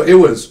 So it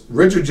was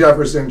Richard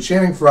Jefferson,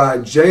 Channing Frye,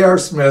 J.R.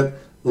 Smith,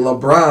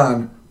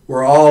 LeBron.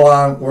 We're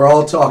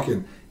all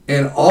talking,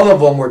 and all of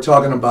them were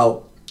talking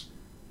about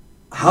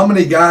how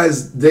many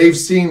guys they've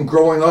seen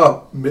growing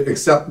up.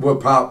 Except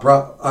with I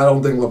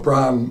don't think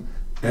LeBron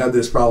had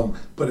this problem,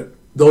 but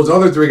those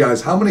other 3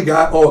 guys. How many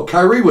guys? Oh,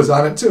 Kyrie was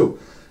on it too.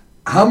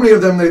 How many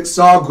of them they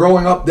saw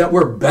growing up that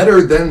were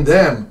better than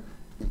them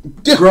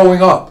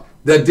growing up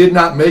that did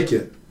not make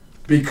it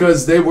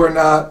because they were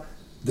not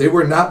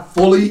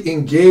fully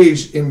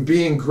engaged in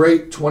being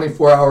great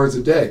 24 hours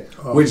a day,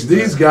 which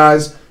these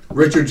guys,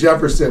 Richard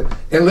Jefferson,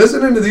 and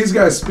listening to these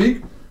guys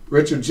speak,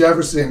 Richard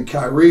Jefferson,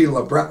 Kyrie,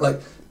 LeBron,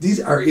 like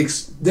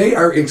they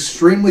are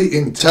extremely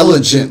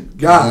intelligent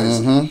guys.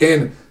 Mm-hmm.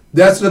 And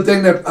that's the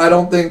thing that I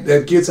don't think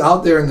that gets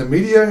out there in the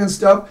media and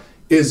stuff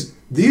is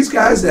these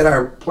guys that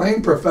are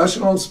playing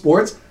professional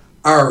sports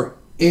are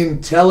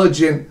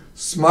intelligent,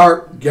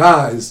 smart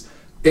guys.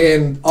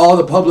 And all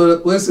the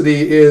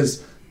publicity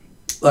is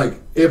like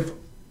if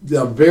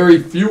the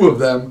very few of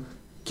them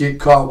get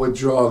caught with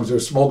drugs or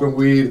smoking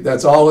weed,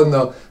 that's all in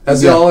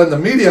the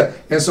media.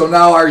 And so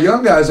now our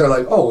young guys are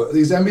like, oh,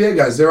 these NBA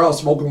guys, they're all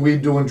smoking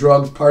weed, doing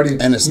drugs,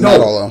 partying. And it's not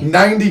all of them.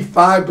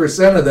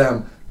 95% of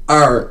them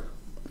are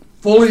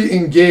fully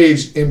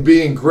engaged in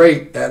being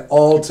great at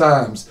all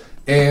times.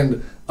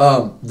 And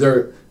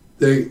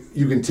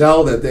you can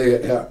tell that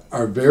they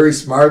are very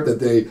smart, that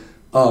they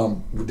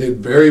did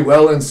very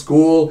well in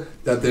school,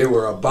 that they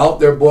were about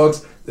their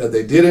books, that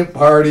they didn't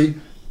party,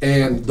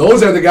 and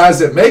those are the guys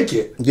that make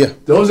it. Yeah,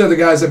 those are the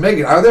guys that make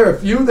it. Are there a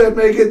few that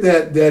make it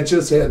that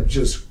just had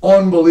just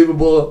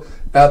unbelievable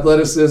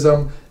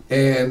athleticism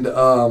and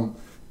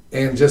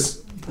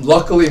just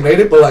luckily made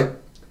it? But like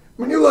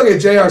when you look at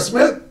J.R.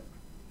 Smith,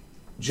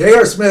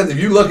 if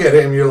you look at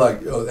him, you're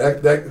like, oh,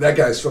 that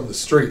guy's from the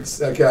streets.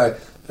 That guy,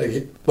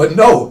 but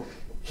no,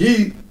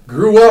 he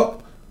grew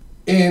up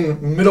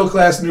in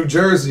middle-class New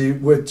Jersey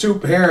with 2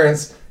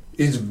 parents.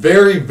 He's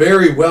very,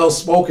 very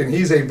well-spoken.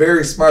 He's a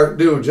very smart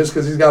dude just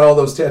because he's got all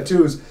those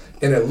tattoos,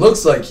 and it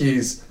looks like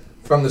he's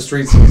from the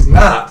streets. He's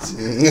not.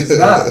 He's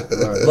not.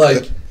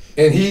 Like,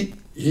 and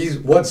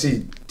what's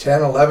he,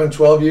 10, 11,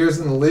 12 years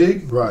in the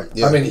league? Right.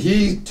 Yeah. I mean,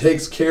 he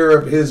takes care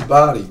of his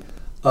body.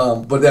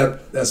 But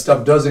that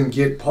stuff doesn't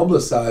get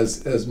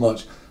publicized as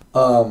much.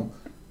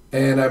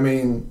 And I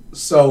mean,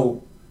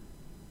 so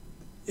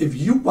if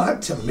you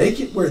want to make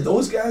it where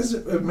those guys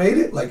have made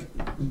it, like,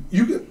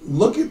 you can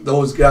look at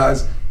those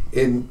guys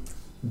and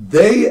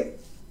they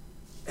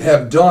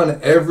have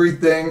done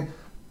everything,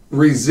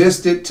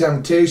 resisted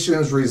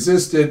temptations,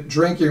 resisted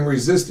drinking,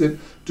 resisted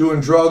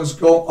doing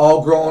drugs,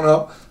 all growing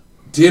up,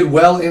 did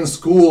well in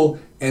school,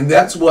 and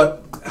that's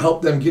what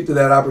helped them get to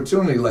that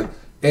opportunity. Like,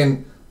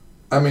 and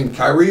I mean,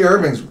 Kyrie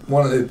Irving's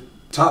one of the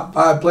top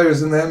 5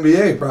 players in the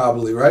NBA,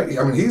 probably, right?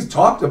 I mean, he's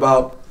talked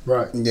about.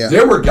 Right. Yeah.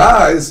 There were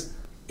guys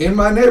in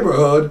my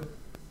neighborhood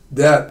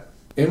that,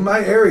 in my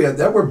area,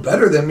 that were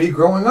better than me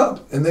growing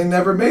up, and they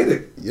never made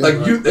it. Yeah, like,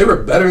 right. they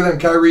were better than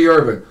Kyrie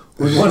Irving,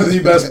 who's one of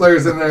the best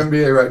players in the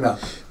NBA right now.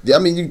 Yeah, I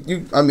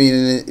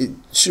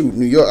mean, shoot,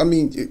 New York. I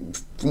mean,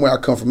 from where I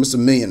come from, it's a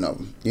million of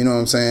them. You know what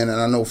I'm saying? And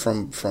I know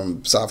from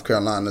South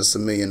Carolina, it's a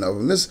million of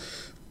them.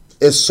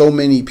 It's so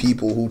many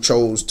people who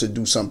chose to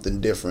do something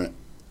different,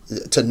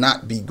 to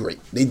not be great.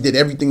 They did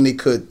everything they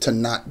could to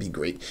not be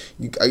great.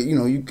 You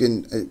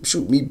can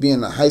shoot, me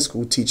being a high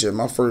school teacher,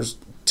 my first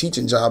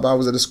teaching job, I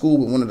was at a school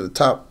with one of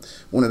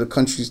the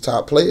country's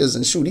top players,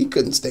 and shoot, he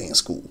couldn't stay in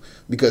school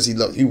because he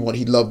loved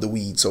the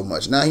weed so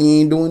much. Now he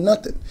ain't doing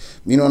nothing.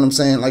 You know what I'm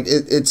saying? Like,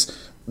 it's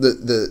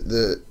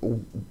the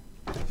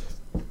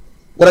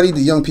what I need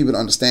the young people to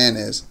understand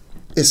is,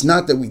 it's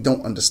not that we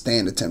don't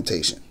understand the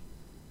temptation.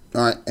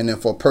 All right, and then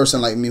for a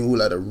person like me who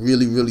had a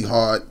really, really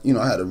hard,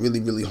 I had a really,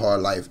 really hard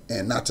life,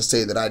 and not to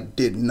say that I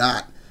did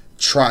not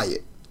try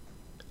it.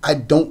 I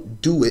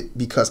don't do it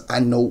because I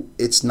know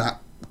it's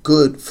not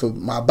good for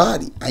my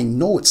body. I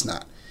know it's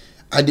not.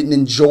 I didn't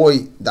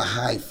enjoy the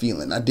high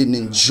feeling. I didn't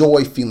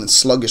enjoy feeling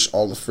sluggish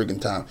all the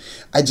friggin' time.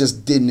 I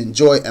just didn't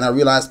enjoy it, and I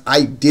realized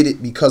I did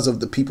it because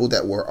of the people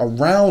that were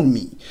around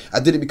me.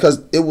 I did it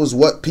because it was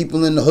what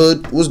people in the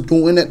hood was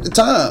doing at the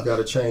time. You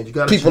gotta change. You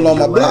gotta people change on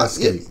my your block.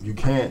 landscape. Yeah. You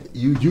can't.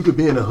 You could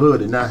be in the hood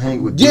and not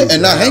hang with. Yeah, dudes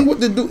and that not hang have with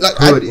the dude. Like,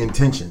 good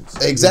intentions.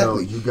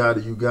 Exactly. You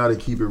gotta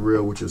keep it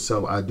real with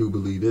yourself. I do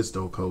believe this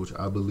though, Coach.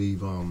 I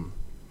believe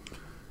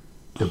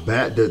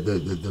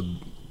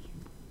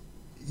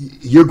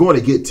you're going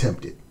to get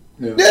tempted.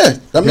 Yeah,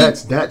 I mean,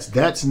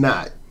 That's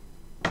not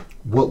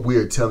what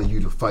we're telling you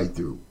to fight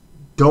through.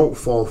 Don't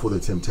fall for the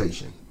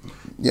temptation.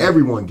 Yeah.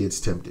 Everyone gets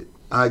tempted.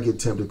 I get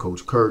tempted,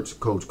 Coach Kurtz,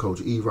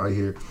 Coach E right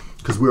here,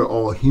 because we're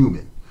all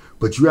human.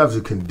 But you have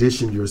to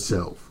condition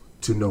yourself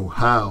to know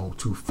how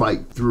to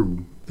fight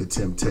through the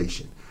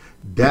temptation.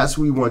 That's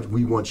what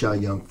we want y'all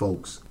young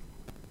folks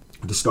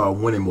to start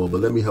winning more.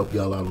 But let me help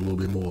y'all out a little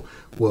bit more.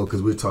 Well,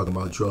 because we're talking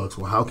about drugs.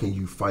 Well, how can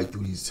you fight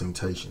through these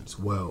temptations?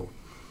 Well,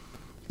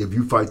 if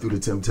you fight through the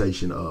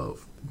temptation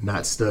of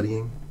not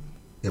studying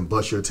and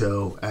bust your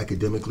tail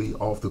academically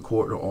off the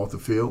court or off the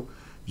field,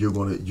 you're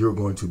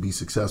going to be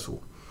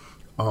successful.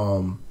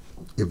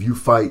 If you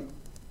fight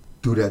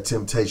through that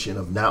temptation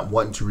of not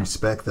wanting to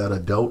respect that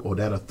adult or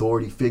that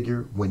authority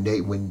figure when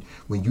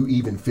you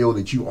even feel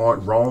that you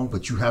aren't wrong,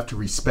 but you have to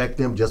respect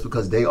them just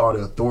because they are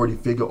the authority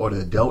figure or the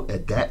adult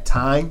at that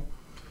time,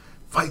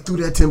 fight through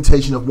that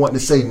temptation of wanting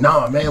to say,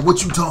 nah, man,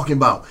 what you talking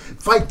about?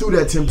 Fight through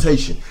that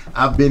temptation.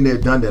 I've been there,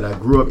 done that. I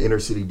grew up inner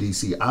city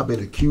D.C. I've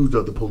been accused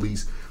of the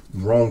police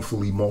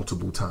wrongfully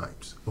multiple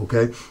times,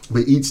 okay?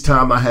 But each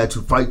time I had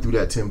to fight through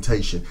that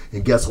temptation,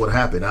 and guess what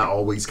happened? I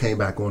always came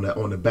back on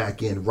the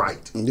back end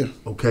right. Yeah.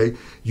 Okay?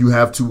 You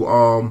have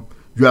to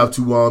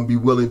be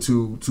willing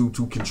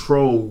to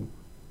control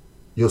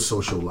your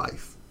social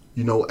life.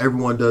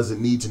 Everyone doesn't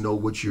need to know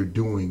what you're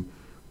doing,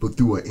 but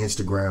through an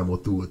Instagram or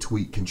through a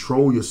tweet.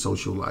 Control your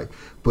social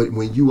life. But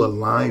when you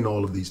align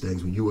all of these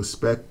things, when you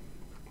respect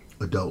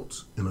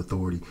adults in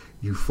authority,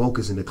 you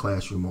focus in the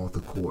classroom off the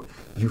court,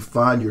 you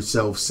find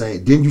yourself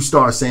saying, then you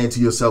start saying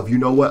to yourself, you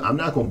know what, I'm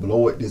not going to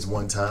blow it this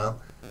one time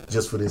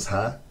just for this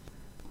high.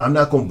 I'm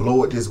not going to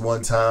blow it this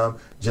one time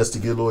just to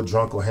get a little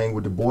drunk or hang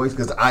with the boys,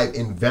 because I've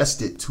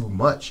invested too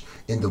much.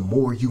 And the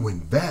more you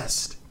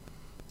invest,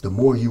 the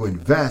more you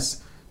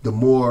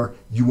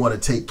want to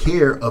take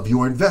care of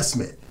your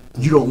investment.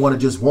 You don't want to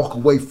just walk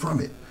away from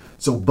it.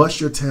 So bust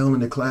your tail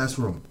in the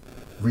classroom.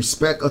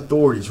 Respect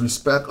authorities.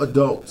 Respect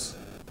adults.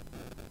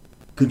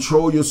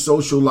 Control your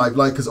social life.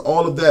 Because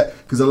all of that,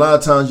 because a lot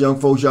of times young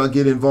folks, y'all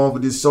get involved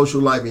with this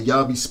social life and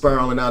y'all be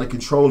spiraling out of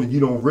control and you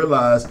don't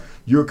realize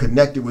you're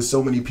connected with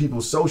so many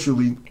people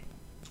socially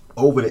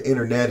over the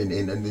internet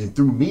and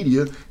through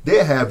media.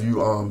 They have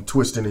you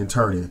twisting and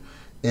turning.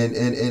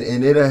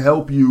 And it'll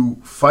help you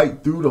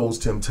fight through those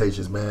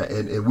temptations, man.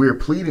 And we're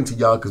pleading to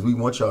y'all because we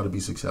want y'all to be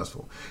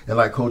successful. And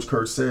like Coach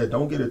Kurt said,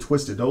 don't get it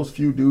twisted. Those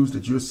few dudes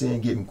that you're seeing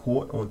getting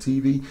caught on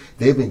TV,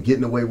 they've been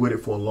getting away with it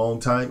for a long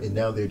time, and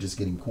now they're just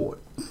getting caught.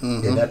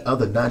 Mm-hmm. And that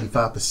other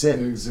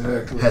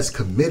 95% has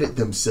committed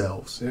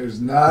themselves.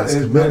 There's not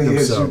as many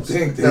as you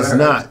think. It's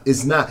not.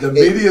 The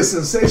media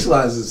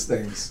sensationalizes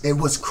things. And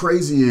what's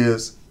crazy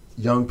is,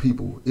 young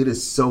people, it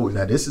is so,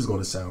 now this is going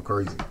to sound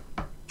crazy.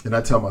 and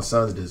I tell my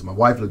sons this. My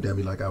wife looked at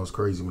me like I was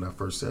crazy when I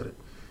first said it.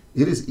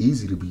 It is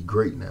easy to be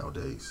great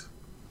nowadays.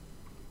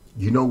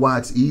 You know why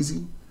it's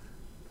easy?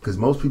 Because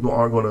most people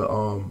aren't going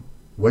to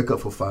wake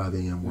up for 5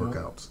 a.m.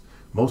 workouts.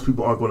 Most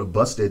people aren't going to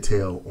bust their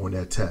tail on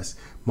that test.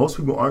 Most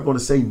people aren't going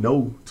to say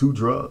no to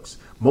drugs.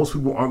 Most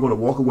people aren't going to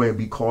walk away and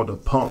be called a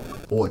punk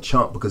or a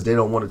chump because they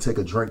don't want to take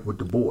a drink with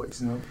the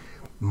boys. Yeah.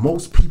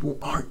 Most people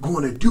aren't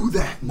going to do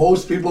that.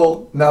 Most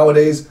people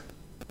nowadays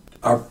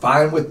are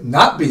fine with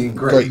not being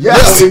great.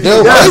 Yes,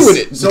 they're fine with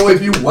it. So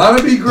if you want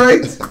to be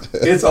great,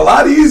 it's a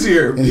lot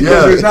easier because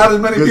there's not as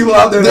many people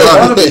out there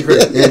that want to be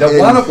great. They don't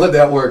want to put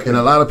that work in. And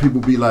a lot of people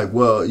be like,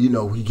 well, you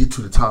know, you get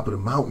to the top of the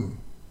mountain.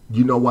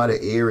 You know why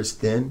the air is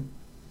thin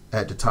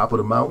at the top of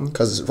the mountain?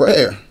 Because it's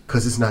rare.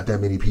 Because it's not that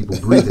many people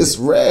breathing. It's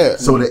rare.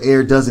 So the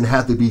air doesn't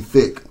have to be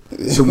thick.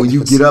 So when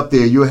you get up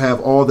there, you'll have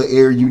all the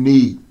air you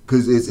need.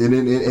 Because it's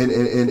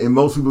and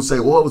most people say,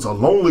 well, it's a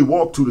lonely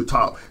walk to the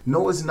top.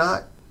 No, it's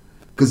not.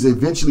 Because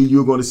eventually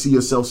you're going to see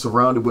yourself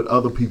surrounded with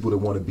other people that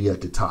want to be at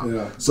the top.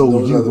 Yeah,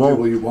 so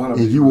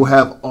you will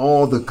have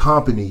all the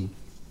company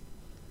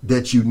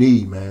that you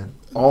need, man.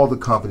 All the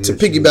company. To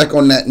piggyback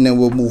on that, and then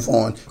we'll move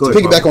on.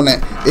 Piggyback on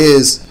that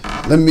is,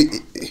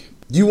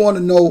 you want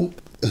to know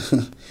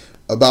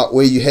about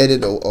where you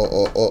headed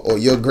or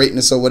your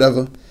greatness or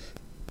whatever?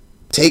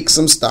 Take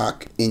some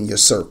stock in your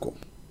circle.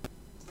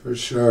 For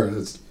sure.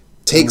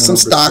 Take 100%. Some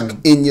stock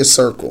in your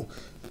circle.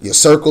 Your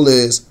circle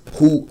is,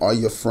 who are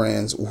your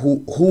friends?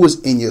 Who is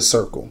in your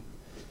circle?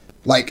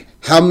 Like,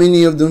 how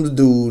many of them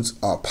dudes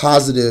are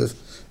positive,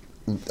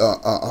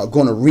 are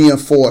going to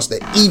reinforce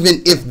that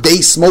even if they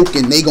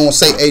smoking, they going to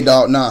say, hey,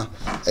 dog, nah,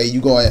 hey, you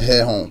go ahead and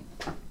head home.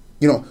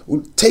 You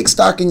know, take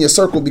stock in your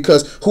circle,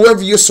 because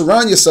whoever you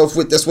surround yourself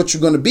with, that's what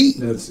you're going to be.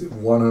 That's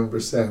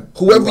 100%.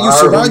 Whoever you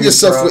surround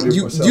yourself with,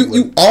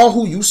 you are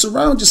who you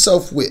surround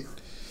yourself with.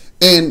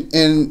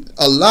 And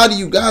a lot of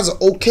you guys are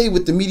okay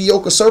with the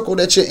mediocre circle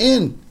that you're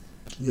in.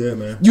 Yeah,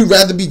 man. You'd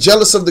rather be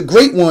jealous of the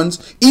great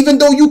ones, even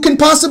though you can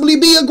possibly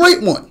be a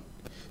great one.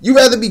 You'd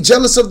rather be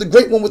jealous of the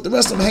great one with the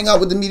rest of them, hang out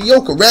with the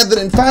mediocre, rather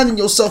than finding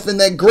yourself in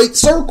that great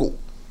circle.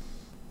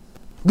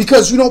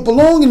 Because you don't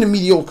belong in the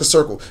mediocre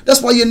circle.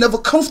 That's why you're never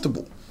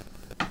comfortable.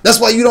 That's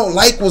why you don't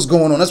like what's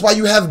going on. That's why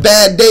you have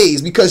bad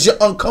days, because you're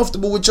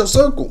uncomfortable with your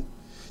circle.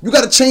 You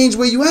got to change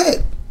where you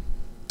at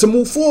to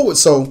move forward.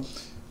 So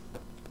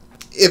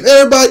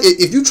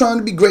if you're trying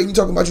to be great, you're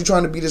talking about you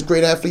trying to be this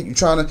great athlete, you're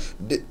trying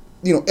to,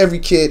 you know, every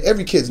kid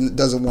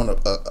doesn't want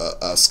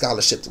a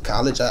scholarship to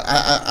college.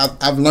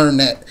 I've learned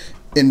that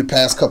in the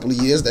past couple of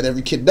years, that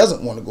every kid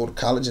doesn't want to go to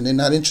college and they're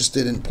not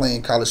interested in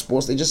playing college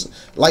sports. They just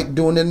like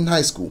doing it in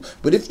high school.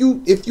 But if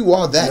you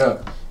are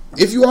that,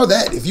 if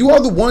you are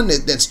the one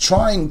that's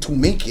trying to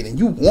make it and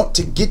you want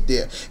to get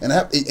there, and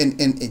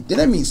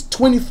that means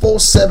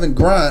 24/7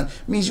 grind,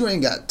 means you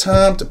ain't got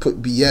time to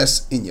put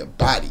BS in your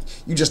body.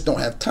 You just don't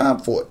have time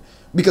for it.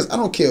 Because I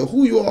don't care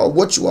who you are,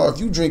 what you are. If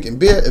you drinking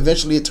beer,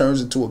 eventually it turns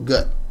into a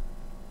gut.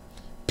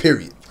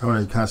 Period. All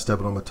right, you kind of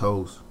stepping on my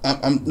toes.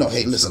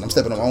 Hey, listen, I'm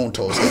stepping on my own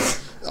toes here.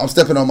 I'm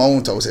stepping on my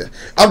own toes here.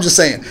 I'm just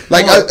saying.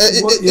 Like,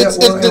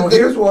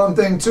 here's one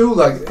thing too.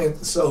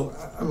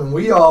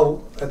 We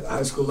all at the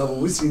high school level,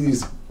 we see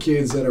these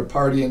kids that are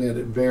partying at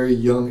a very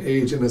young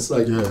age, and it's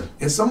like,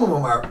 and some of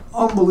them are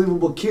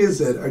unbelievable kids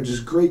that are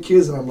just great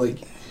kids, and I'm like,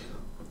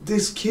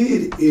 this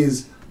kid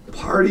is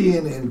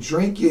partying and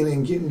drinking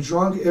and getting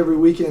drunk every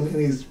weekend,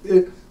 and he's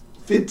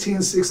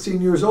 15,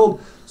 16 years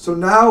old. So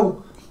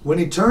now, when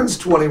he turns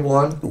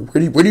 21,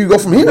 where do you go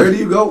from here? Where do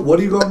you go? What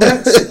do you go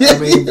next? Where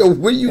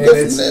do you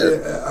go from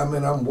there?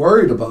 I'm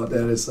worried about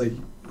that. It's like,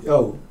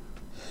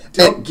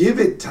 give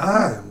it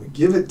time.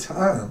 Give it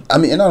time.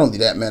 And not only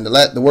that, man.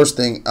 The worst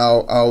thing I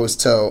always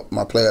tell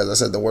my players, I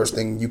said the worst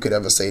thing you could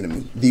ever say to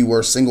me,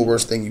 the single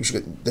worst thing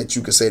that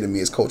you could say to me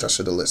is, Coach, I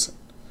should have listened.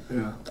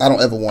 Yeah. I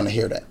don't ever want to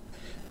hear that.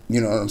 You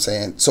know what I'm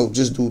saying? So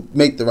just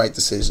make the right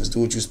decisions. Do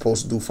what you're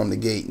supposed to do from the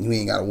gate, and you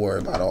ain't got to worry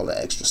about all the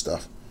extra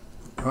stuff.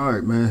 All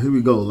right, man. Here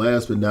we go.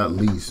 Last but not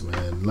least,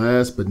 man.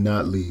 Last but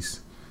not least.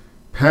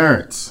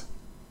 Parents,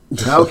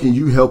 how can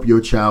you help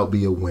your child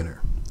be a winner?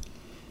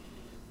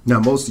 Now,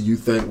 most of you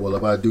think, well,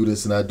 if I do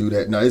this and I do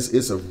that. Now,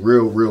 it's a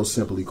real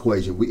simple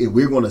equation.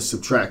 We're going to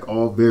subtract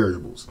all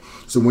variables.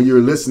 So when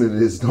you're listening to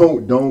this,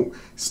 don't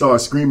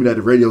start screaming at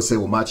the radio, say,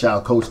 well, my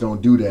child coach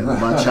don't do that. Or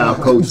my child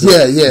coach.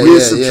 We're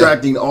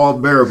subtracting all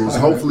variables.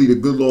 Hopefully, the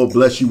good Lord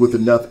bless you with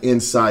enough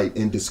insight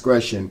and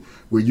discretion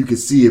where you can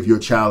see if your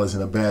child is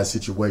in a bad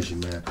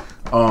situation, man.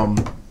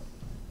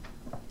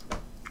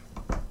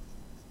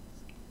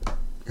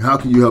 How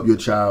can you help your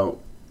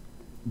child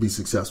be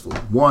successful?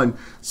 One,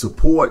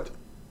 support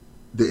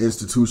the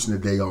institution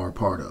that they are a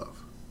part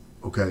of,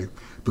 okay?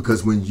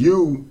 Because when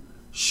you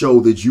show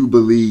that you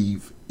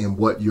believe in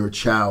what your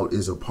child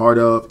is a part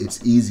of,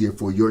 it's easier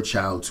for your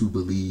child to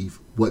believe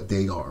what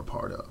they are a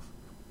part of,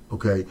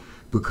 okay?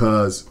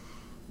 Because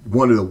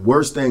one of the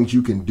worst things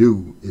you can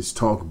do is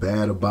talk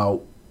bad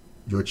about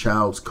your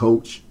child's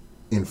coach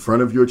in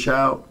front of your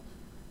child,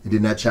 and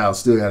then that child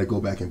still got to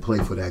go back and play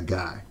for that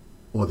guy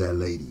or that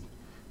lady.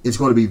 it's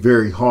going to be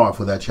very hard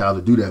for that child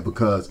to do that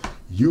because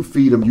you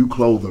feed them, you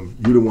clothe them,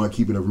 you're the one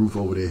keeping a roof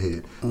over their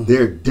head.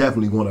 They're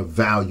definitely going to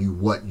value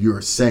what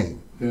you're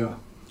saying. Yeah.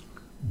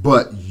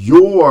 But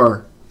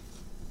your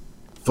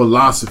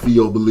philosophy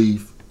or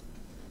belief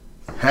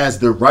has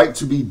the right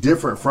to be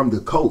different from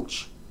the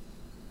coach.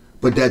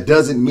 But that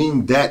doesn't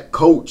mean that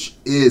coach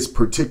is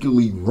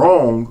particularly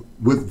wrong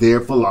with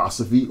their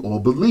philosophy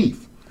or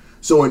belief.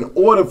 So in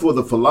order for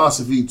the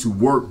philosophy to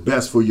work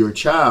best for your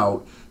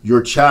child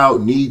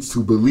needs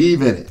to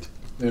believe in it.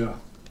 Yeah.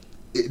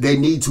 They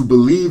need to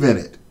believe in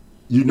it,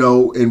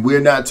 and we're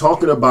not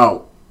talking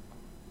about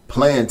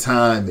playing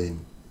time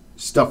and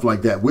stuff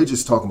like that. We're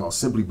just talking about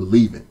simply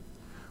believing,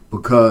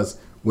 because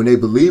when they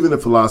believe in the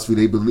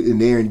philosophy,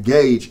 and they're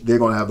engaged, they're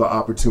going to have the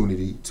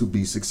opportunity to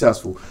be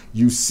successful.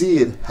 You see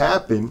it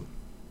happen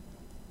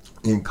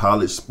in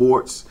college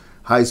sports,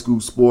 high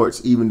school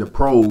sports, even the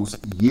pros,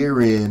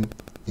 year in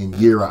and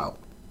year out.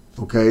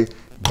 Okay?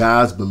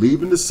 Guys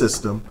believe in the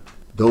system.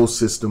 Those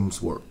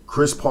systems work.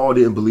 Chris Paul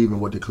didn't believe in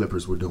what the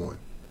Clippers were doing.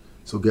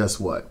 So guess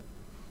what?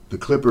 The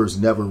Clippers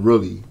never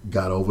really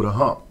got over the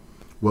hump.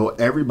 Well,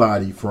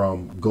 everybody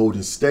from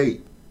Golden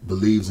State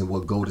believes in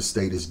what Golden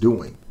State is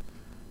doing.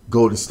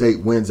 Golden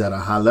State wins at a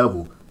high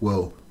level.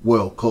 Well,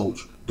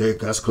 coach,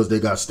 that's because they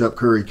got Steph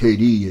Curry,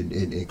 KD,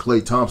 and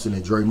Klay Thompson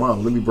and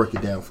Draymond. Let me break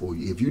it down for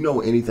you. If you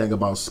know anything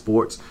about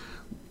sports,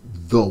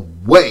 the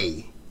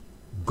way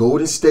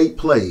Golden State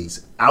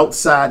plays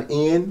outside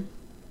in,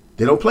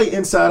 they don't play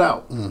inside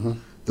out. Mm-hmm.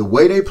 The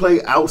way they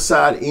play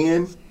outside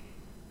in,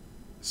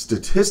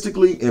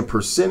 statistically and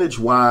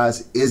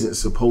percentage-wise, isn't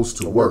supposed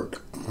to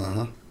work.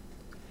 Uh-huh.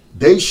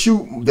 They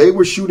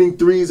were shooting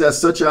threes at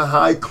such a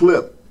high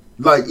clip.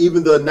 Like,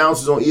 even the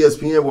announcers on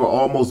ESPN were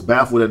almost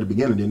baffled at the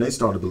beginning. Then they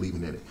started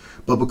believing in it.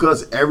 But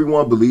because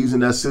everyone believes in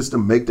that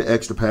system, make the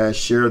extra pass,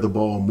 share the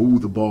ball,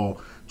 move the ball,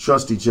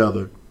 trust each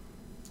other,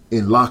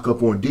 and lock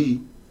up on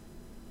D,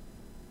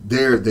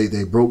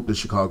 they broke the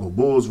Chicago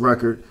Bulls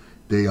record.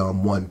 They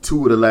won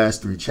 2 of the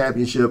last 3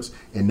 championships.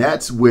 And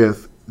that's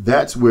with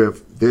their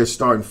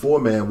starting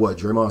 4-man,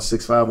 Draymond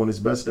 6'5" on his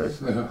best day?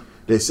 Yeah.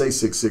 They say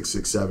 6'6",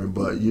 6'7",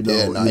 but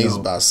he's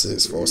about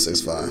 6'4",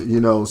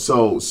 6'5".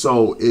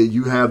 So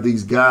you have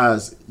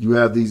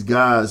these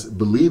guys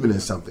believing in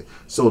something.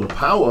 So the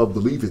power of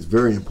belief is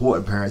very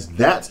important, parents.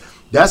 That's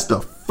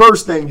the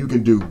first thing you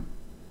can do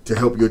to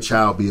help your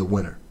child be a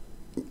winner.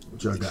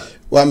 What y'all got?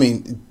 Well, I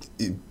mean,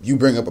 you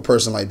bring up a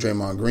person like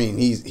Draymond Green.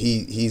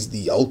 He's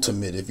the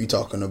ultimate. If you're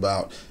talking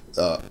about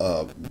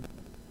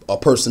a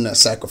person that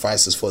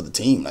sacrifices for the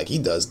team, like he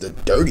does the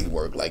dirty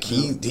work. Like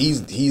he's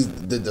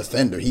the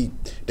defender.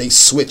 They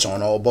switch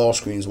on all ball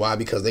screens. Why?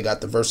 Because they got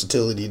the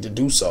versatility to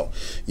do so.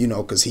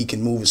 Because he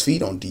can move his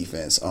feet on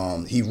defense.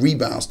 He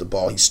rebounds the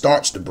ball. He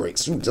starts the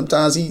breaks.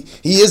 Sometimes he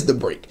is the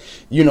break.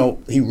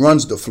 He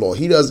runs the floor.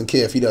 He doesn't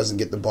care if he doesn't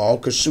get the ball.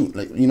 Cause shoot,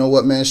 like, you know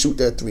what, man, shoot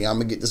that 3. I'm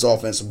gonna get this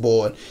offensive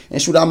board and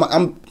shoot.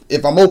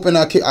 If I'm open,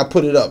 I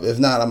put it up. If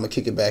not, I'm gonna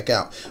kick it back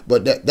out.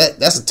 But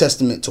that's a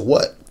testament to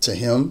what? To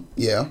him,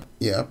 yeah,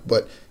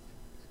 but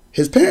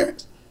his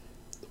parents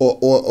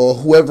or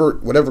whoever,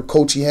 whatever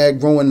coach he had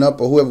growing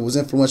up or whoever was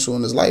influential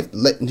in his life,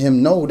 letting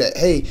him know that,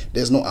 hey,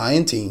 there's no I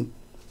in team.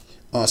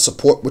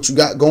 Support what you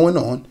got going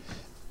on,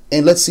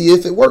 and let's see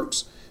if it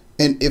works.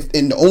 And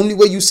the only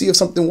way you see if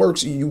something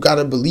works, you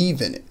gotta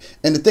believe in it.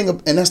 And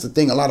that's the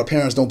thing. A lot of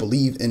parents don't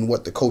believe in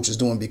what the coach is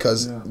doing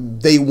because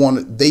they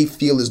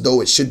feel as though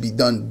it should be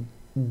done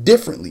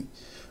differently,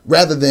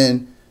 rather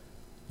than,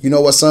 you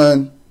know what,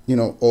 son.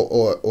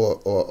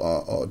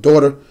 Or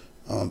daughter,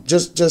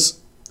 just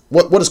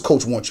what does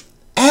coach want you?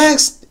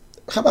 Ask.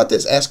 How about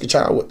this? Ask your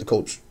child what the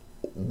coach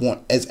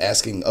is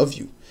asking of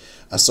you.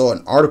 I saw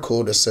an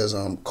article that says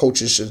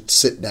coaches should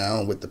sit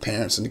down with the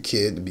parents and the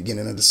kid at the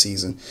beginning of the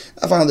season.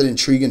 I found it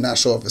intriguing. Not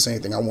sure if it's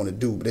anything I want to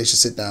do, but they should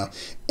sit down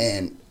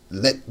and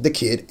let the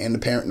kid and the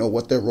parent know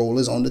what their role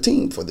is on the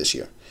team for this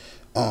year.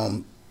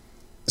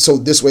 So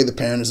this way the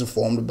parent is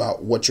informed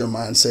about what your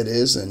mindset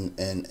is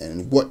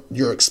and what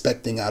you're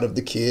expecting out of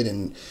the kid,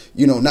 and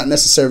not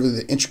necessarily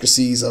the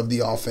intricacies of the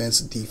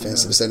offense and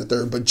defense and this and the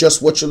third, but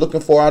just what you're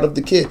looking for out of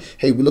the kid.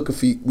 Hey, we're looking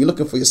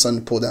for your son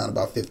to pull down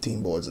about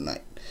 15 boards a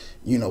night.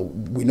 We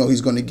know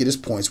he's going to get his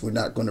points. We're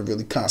not going to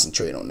really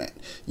concentrate on that.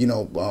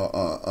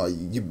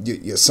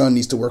 Your son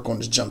needs to work on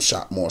his jump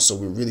shot more, so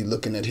we're really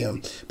looking at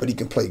him. But he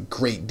can play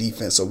great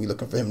defense, so we're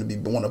looking for him to be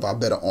one of our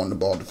better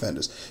on-the-ball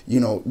defenders.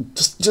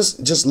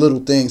 Just little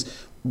things.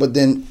 But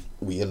then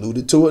we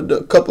alluded to it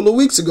a couple of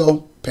weeks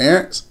ago.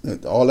 Parents,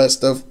 all that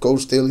stuff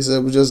Coach Staley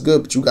said was just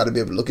good, but you got to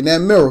be able to look in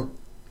that mirror.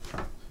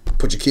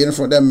 Put your kid in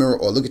front of that mirror,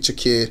 or look at your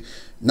kid,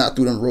 not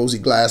through them rosy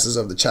glasses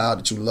of the child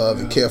that you love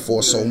and care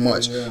for so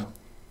much. Yeah.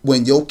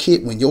 When your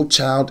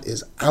child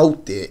is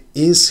out there,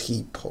 is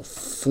he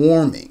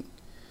performing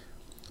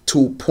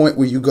to a point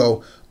where you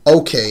go,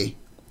 okay,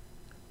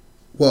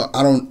 well,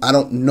 I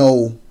don't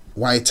know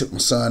why he took my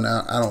son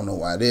out. I don't know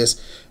why it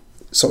is.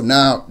 So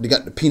now they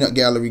got the peanut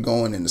gallery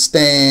going in the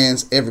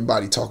stands,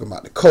 everybody talking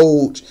about the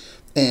coach,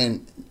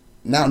 and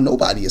now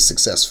nobody is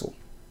successful.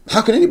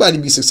 How can anybody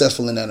be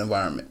successful in that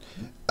environment?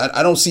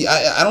 I don't see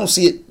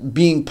it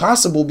being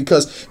possible,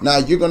 because now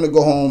you're gonna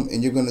go home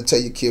and you're gonna tell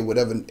your kid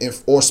whatever,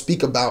 or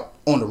speak about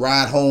on the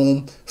ride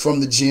home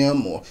from the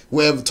gym or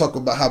wherever, talk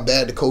about how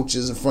bad the coach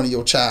is in front of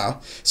your child.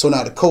 So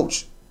now the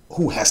coach,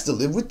 who has to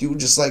live with you,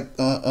 just like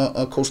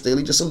Coach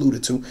Staley just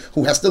alluded to,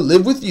 who has to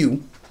live with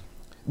you,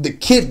 the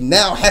kid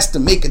now has to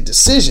make a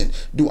decision.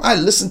 Do I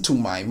listen to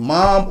my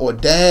mom or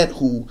dad,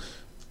 who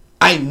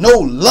I know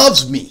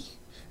loves me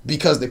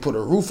because they put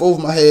a roof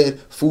over my head,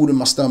 food in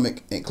my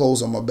stomach, and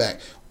clothes on my back,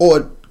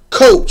 or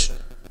coach,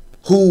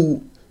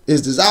 who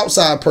is this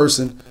outside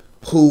person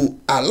who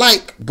I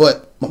like,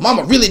 but my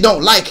mama really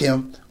don't like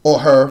him or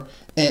her?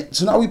 And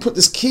so now we put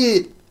this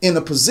kid in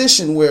a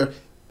position where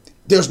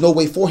there's no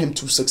way for him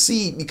to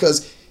succeed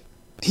because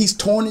he's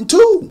torn in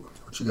two.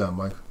 What you got,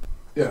 Mike?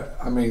 Yeah,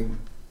 I mean,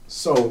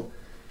 so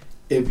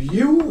if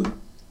you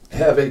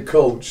have a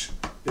coach,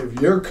 if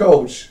your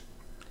coach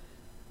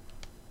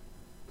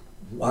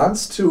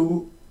wants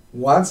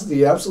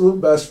the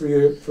absolute best for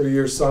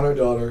your son or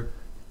daughter,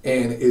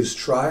 and is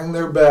trying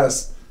their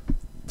best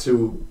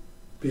to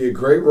be a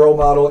great role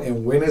model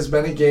and win as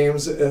many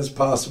games as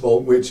possible,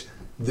 which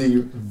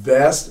the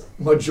vast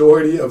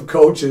majority of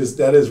coaches,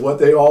 that is what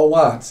they all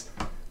want.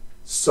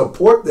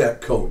 Support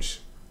that coach.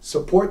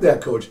 Support that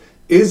coach.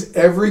 Is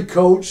every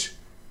coach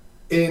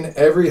in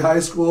every high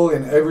school,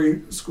 in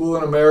every school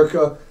in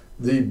America,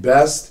 the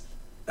best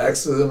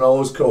X's and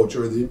O's coach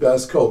or the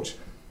best coach?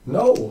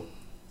 No.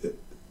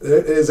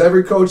 Is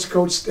every coach,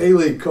 Coach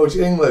Staley, Coach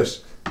English,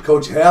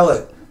 Coach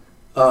Hallett,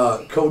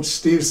 Coach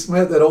Steve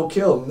Smith at Oak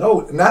Hill?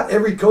 No, not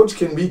every coach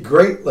can be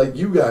great like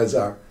you guys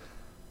are.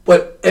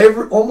 But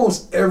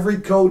almost every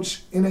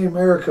coach in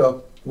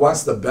America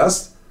wants the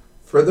best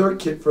for their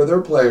kid, for their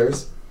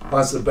players,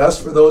 wants the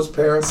best for those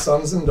parents,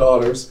 sons and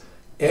daughters,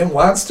 and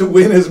wants to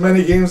win as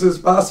many games as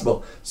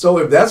possible. So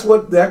if that's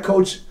what that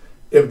coach,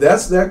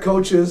 that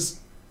coach's,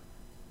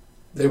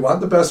 they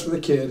want the best for the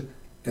kid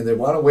and they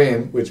want to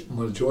win, which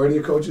majority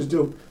of coaches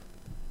do,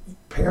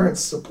 parents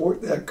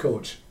support that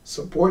coach.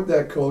 Support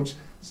that coach.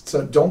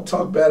 So don't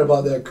talk bad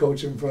about that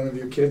coach in front of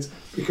your kids,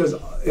 because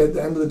at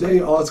the end of the day,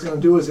 all it's going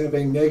to do is have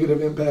a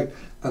negative impact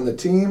on the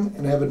team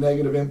and have a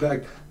negative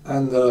impact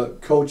on the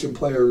coach and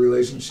player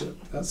relationship.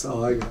 That's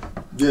how I got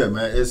it. Yeah,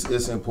 man,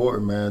 it's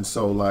important, man.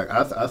 So, like,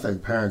 I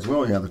think parents, we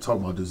don't even have to talk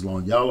about this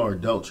long. Y'all are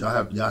adults. Y'all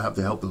have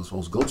to help those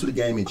folks. Go to the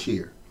game and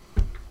cheer.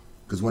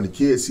 Because when the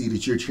kids see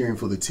that you're cheering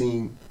for the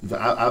team,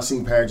 I've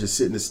seen parents just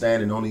sit in the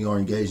stand and only are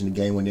engaged in the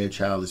game when their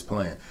child is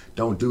playing.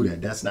 Don't do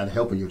that. That's not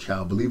helping your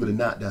child. Believe it or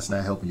not, that's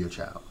not helping your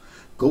child.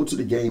 Go to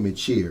the game and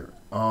cheer.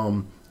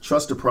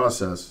 Trust the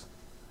process.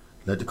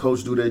 Let the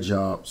coach do their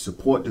job.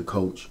 Support the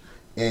coach.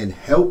 And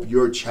help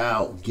your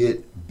child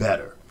get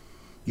better.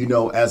 You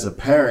know, as a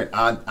parent,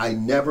 I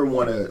never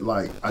want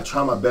to, I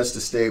try my best to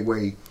stay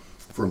away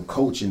from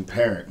coach and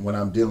parent when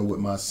I'm dealing with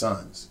my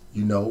sons.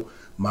 You know,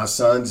 my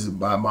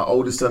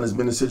oldest son has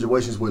been in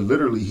situations where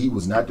literally he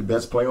was not the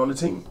best player on the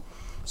team.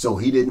 So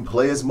he didn't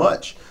play as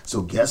much.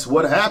 So guess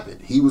what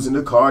happened? He was in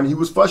the car and he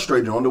was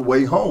frustrated on the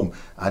way home.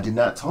 I did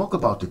not talk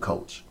about the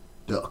coach.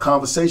 The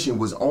conversation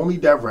was only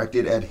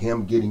directed at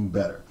him getting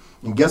better.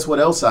 And guess what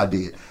else I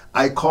did?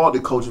 I called the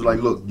coach and was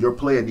like, look, your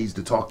player needs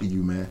to talk to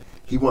you, man.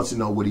 He wants to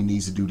know what he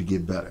needs to do to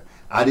get better.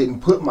 I didn't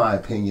put my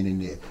opinion in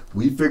there.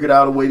 We figured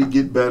out a way to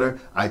get better.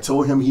 I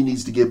told him he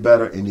needs to get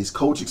better, and his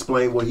coach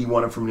explained what he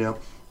wanted from them.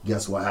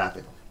 Guess what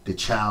happened? The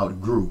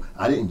child grew.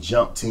 I didn't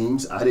jump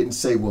teams. I didn't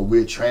say, well,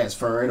 we're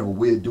transferring or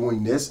we're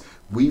doing this.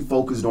 We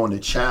focused on the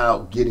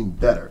child getting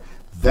better.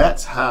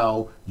 That's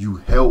how you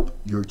help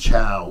your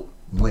child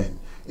win.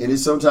 And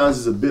sometimes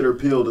it's a bitter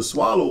pill to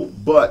swallow,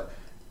 but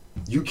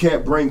you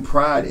can't bring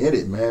pride in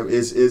it, man.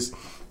 It's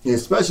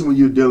especially when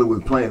you're dealing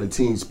with playing a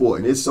team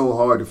sport. And it's so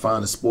hard to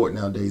find a sport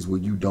nowadays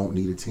where you don't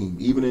need a team,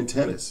 even in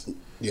tennis.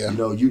 Yeah. You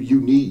know,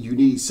 you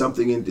need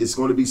something, and it's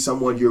going to be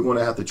someone you're going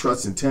to have to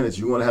trust in tennis.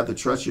 You're going to have to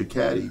trust your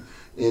caddy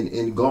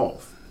in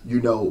golf, you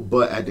know.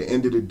 But at the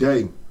end of the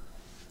day,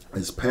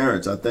 as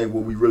parents, I think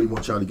what we really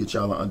want y'all to get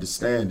y'all to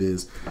understand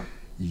is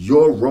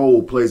your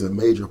role plays a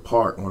major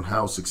part on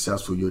how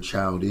successful your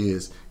child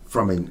is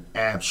from an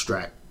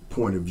abstract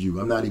point of view.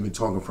 I'm not even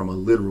talking from a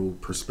literal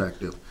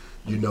perspective,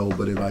 you know.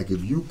 But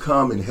if you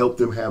come and help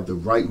them have the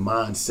right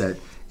mindset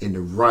and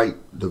the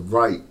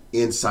right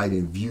insight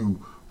and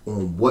view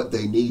on what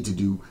they need to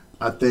do,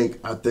 I think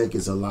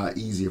it's a lot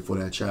easier for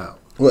that child.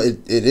 Well,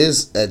 it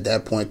is at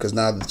that point, because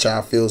now the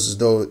child feels as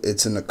though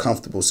it's in a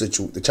comfortable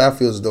situation. The child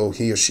feels as though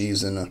he or she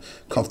is in a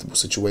comfortable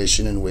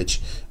situation in which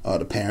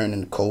the parent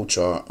and the coach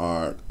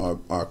are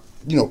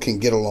can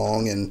get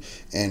along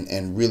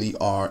and really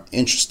are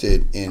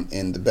interested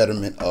in the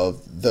betterment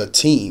of the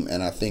team.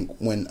 And I think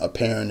when a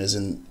parent is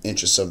in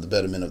interest of the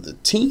betterment of the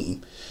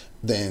team,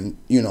 then,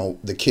 you know,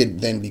 the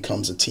kid then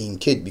becomes a team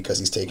kid because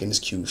he's taking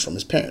his cues from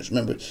his parents.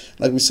 Remember,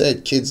 like we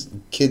said, kids,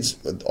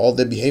 all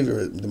their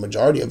behavior, the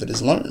majority of it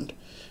is learned.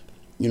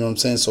 You know what I'm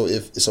saying? So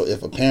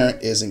if a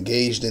parent is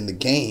engaged in the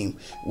game,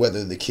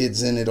 whether the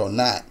kid's in it or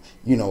not,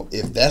 you know,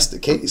 if that's the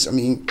case, I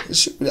mean,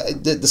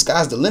 the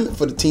sky's the limit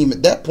for the team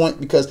at that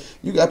point, because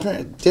you got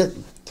parents.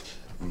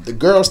 The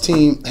girls'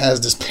 team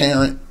has this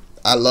parent.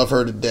 I love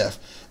her to death,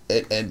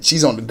 and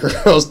she's on the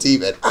girls'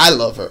 team, and I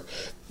love her.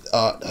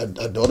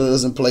 Her daughter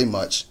doesn't play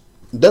much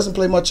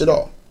at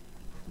all.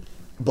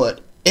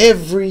 But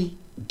every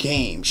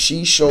game,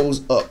 she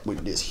shows up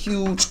with this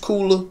huge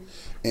cooler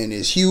and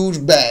this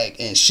huge bag,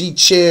 and she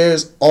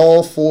chairs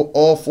all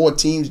four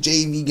teams,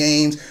 JV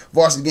games,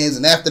 varsity games,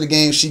 and after the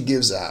game, she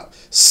gives out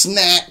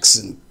snacks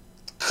and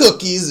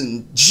cookies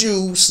and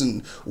juice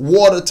and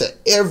water to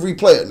every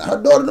player. Now,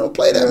 her daughter don't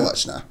play that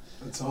much now.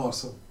 That's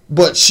awesome.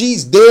 But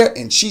she's there,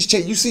 and she's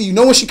you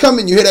know when she come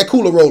in, you hear that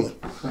cooler rolling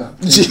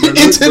into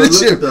the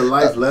look gym. at the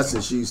life lesson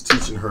she's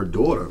teaching her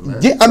daughter,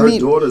 man. Yeah, her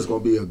daughter's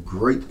gonna be a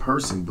great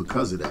person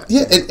because of that.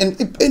 Yeah,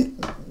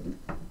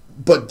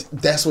 but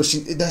that's what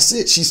that's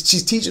it.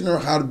 She's teaching her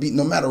how to be,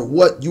 no matter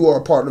what, you are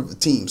a part of the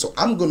team. So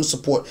I'm going to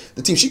support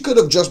the team. She could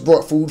have just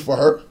brought food for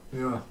her.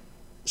 Yeah.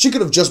 She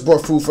could have just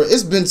brought food for her.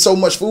 It's been so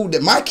much food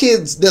that my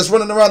kids that's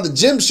running around the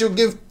gym, she'll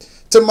give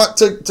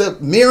to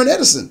Mir and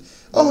Edison.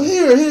 Oh,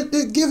 here,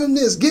 give him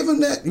this, give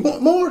him that. You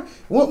want more? You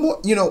want more?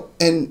 You know,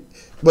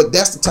 but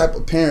that's the type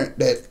of parent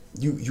that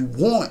you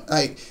want.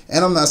 Like,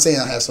 and I'm not saying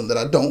I have some that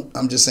I don't.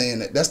 I'm just saying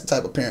that's the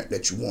type of parent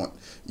that you want.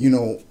 You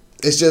know,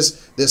 it's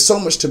just there's so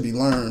much to be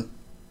learned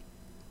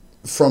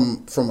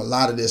from a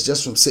lot of this,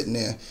 just from sitting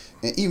there.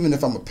 And even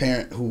if I'm a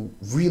parent who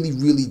really,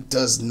 really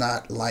does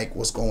not like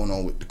what's going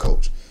on with the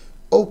coach,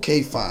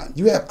 okay, fine.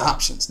 You have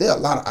options. There are a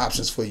lot of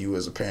options for you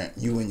as a parent,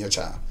 you and your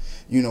child.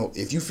 You know,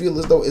 if you feel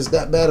as though it's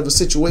that bad of a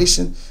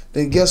situation,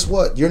 then guess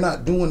what? You're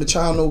not doing the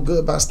child no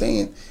good by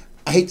staying.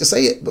 I hate to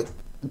say it, but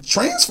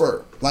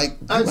transfer. Like,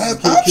 you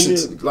have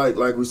options.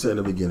 Like we said in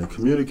the beginning,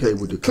 communicate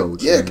with the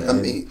coach. Yeah,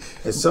 and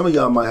some of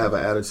y'all might have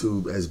an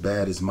attitude as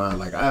bad as mine.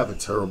 Like, I have a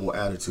terrible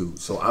attitude,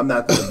 so I'm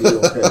not going to be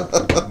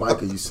okay.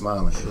 Micah, you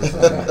smiling?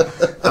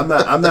 I'm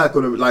not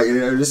going to like.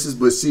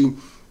 But see,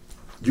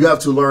 you have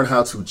to learn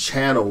how to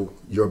channel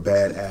your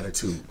bad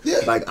attitude. Yeah.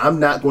 Like, I'm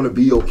not going to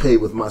be okay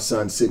with my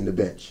son sitting the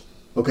bench.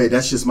 Okay,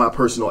 that's just my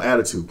personal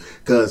attitude.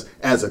 Because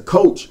as a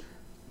coach,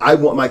 I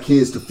want my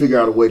kids to figure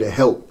out a way to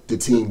help the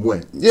team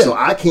win. Yeah. So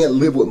I can't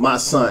live with my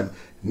son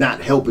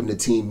not helping the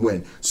team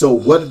win. So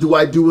what do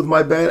I do with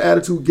my bad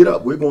attitude? Get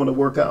up. We're going to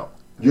work out.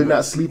 You're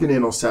not sleeping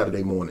in on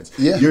Saturday mornings.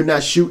 Yeah. You're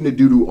not shooting the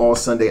doo-doo all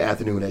Sunday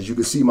afternoon. As you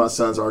can see, my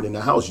sons aren't in the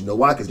house. You know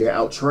why? Because they're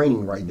out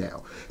training right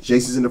now.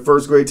 Jason's in the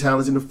first grade,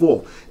 Talon's in the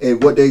fourth.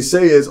 And what they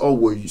say is, oh,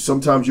 well,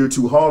 sometimes you're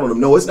too hard on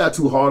them. No, it's not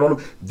too hard on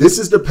them. This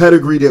is the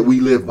pedigree that we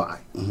live by.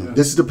 Mm-hmm.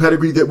 This is the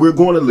pedigree that we're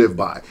going to live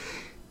by.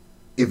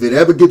 If it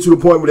ever gets to the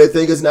point where they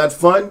think it's not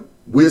fun,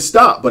 we'll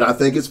stop. But I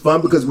think it's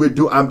fun because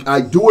I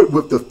do it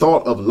with the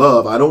thought of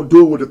love. I don't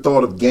do it with the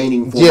thought of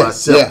gaining for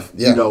myself.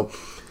 Yeah. You know,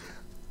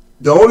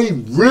 the only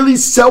really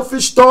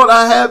selfish thought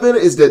I have in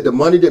it is that the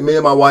money that me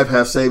and my wife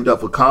have saved up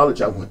for college,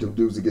 I want them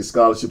dudes to get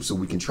scholarships so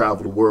we can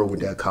travel the world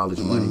with that college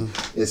money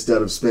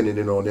instead of spending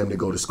it on them to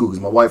go to school. Because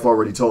my wife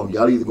already told me,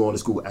 y'all either going to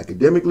school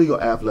academically or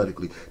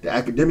athletically. The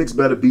academics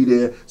better be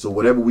there, so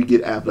whatever we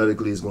get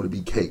athletically is going to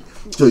be cake.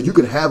 So you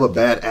can have a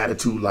bad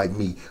attitude like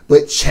me,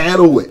 but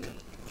channel it.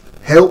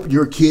 Help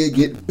your kid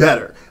get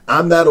better.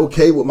 I'm not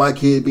okay with my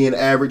kid being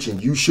average,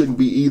 and you shouldn't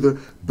be either,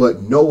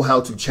 but know how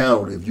to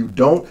channel it. If you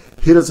don't,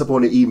 hit us up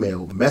on the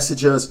email,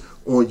 message us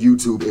on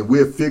YouTube, and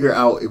we'll figure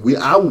out,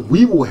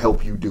 we will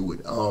help you do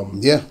it.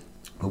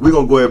 But we're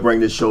going to go ahead and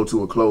bring this show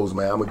to a close,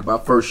 man. I'm going to give my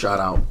first shout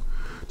out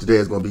today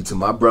is going to be to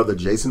my brother,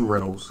 Jason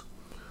Reynolds,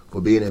 for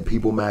being in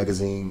People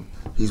Magazine.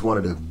 He's one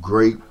of the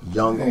great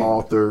young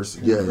authors.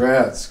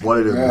 Congrats. One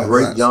of the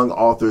great young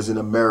authors in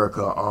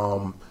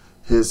America.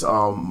 His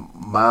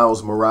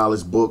Miles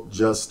Morales book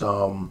just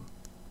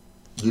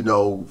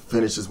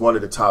finished as one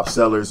of the top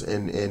sellers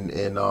in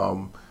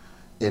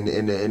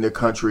the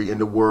country, in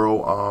the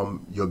world.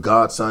 Your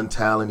godson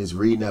Talon is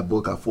reading that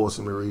book. I force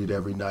him to read it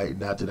every night.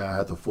 Not that I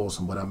have to force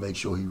him, but I make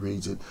sure he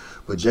reads it.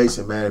 But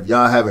Jason, man, if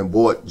y'all haven't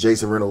bought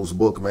Jason Reynolds'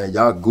 book, man,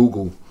 y'all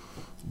Google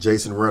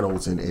Jason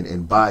Reynolds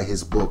and buy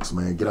his books,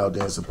 man. Get out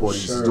there and support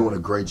him. He's doing a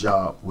great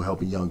job with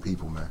helping young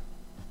people, man.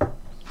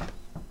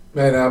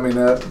 Man, I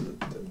mean,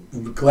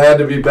 glad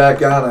to be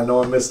back on. I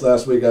know I missed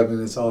last week. I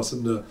mean, it's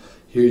awesome to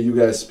hear you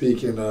guys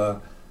speak. And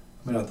I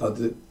thought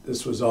that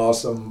this was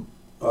awesome.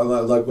 I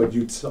like what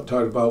you talked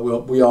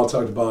about. We all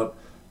talked about.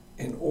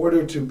 In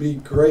order to be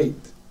great,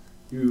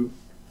 you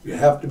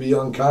have to be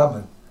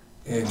uncommon.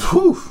 And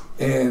quote,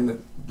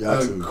 and I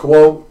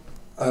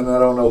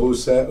don't know who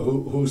said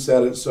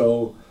it.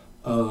 So,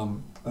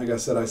 like I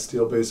said, I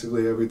steal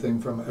basically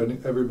everything from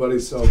everybody.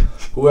 So,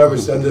 whoever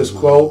said this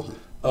quote.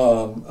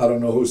 I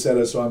don't know who said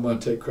it, so I'm going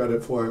to take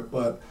credit for it.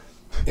 But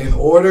in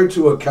order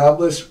to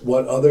accomplish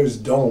what others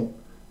don't,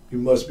 you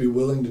must be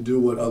willing to do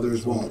what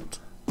others won't.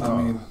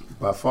 I mean,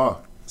 by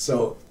far.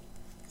 So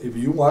if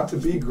you want to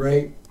be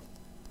great,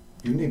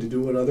 you need to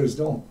do what others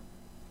don't.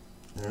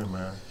 Yeah,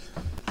 man.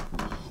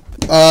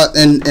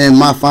 And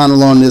my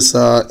final on this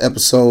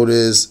episode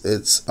is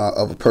it's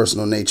of a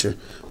personal nature.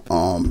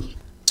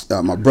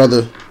 My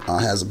brother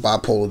has a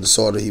bipolar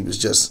disorder. He was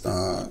just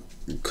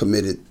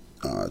committed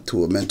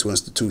to a mental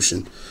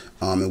institution,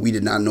 and we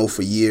did not know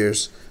for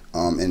years.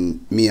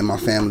 And me and my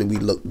family, we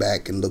look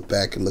back and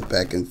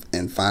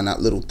find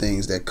out little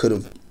things that could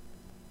have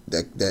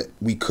that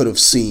we could have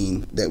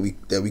seen, that we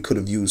could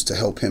have used to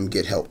help him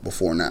get help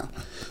before now.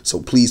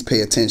 So please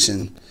pay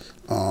attention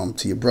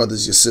to your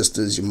brothers, your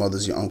sisters, your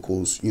mothers, your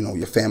uncles,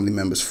 your family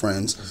members,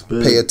 friends.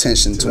 Pay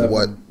attention to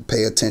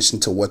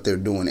what they're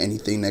doing.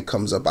 Anything that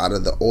comes up out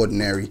of the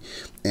ordinary,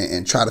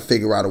 and try to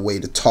figure out a way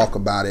to talk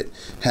about it,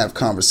 have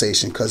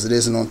conversation, because it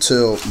isn't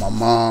until my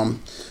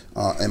mom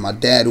and my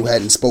dad, who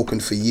hadn't spoken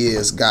for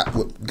years,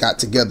 got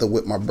together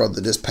with my brother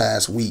this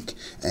past week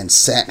and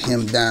sat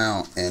him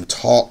down and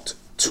talked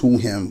to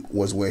him,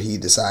 was where he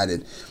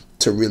decided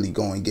to really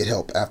go and get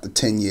help after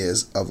 10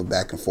 years of a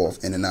back and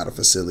forth in and out of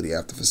facility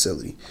after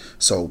facility.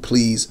 So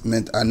please,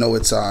 I know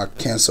it's our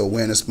Cancer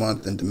Awareness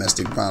Month and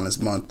Domestic Violence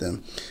Month,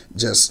 and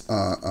just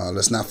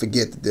let's not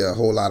forget that there are a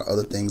whole lot of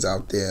other things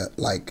out there,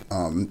 like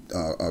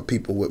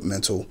people with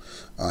mental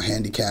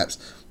handicaps.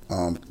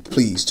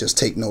 Please just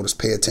take notice,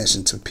 pay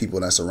attention to people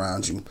that's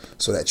around you,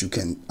 so that you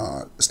can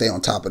stay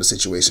on top of the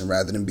situation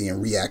rather than being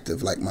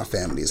reactive like my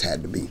family has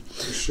had to be.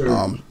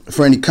 Sure.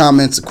 For any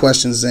comments or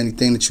questions,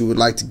 anything that you would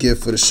like to give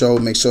for the show,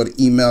 make sure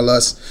to email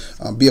us.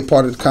 Be a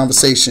part of the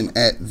conversation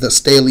at The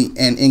Staley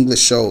and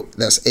English Show.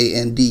 That's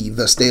AND,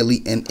 The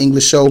Staley and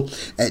English Show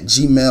at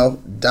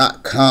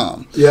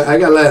gmail.com. Yeah, I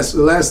got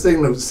the last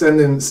thing of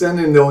sending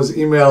those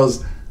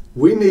emails.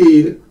 We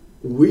need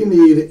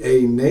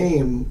a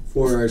name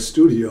for our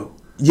studio.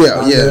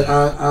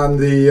 On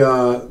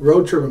the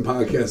Road Tripping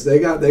podcast, they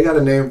got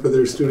a name for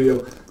their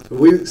studio.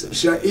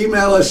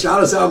 Email us,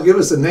 shout us out, give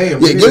us a name.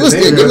 Yeah, give us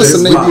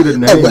a name.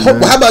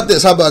 How about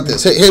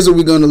this? Here's what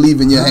we're going to leave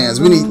in your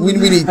hands. We need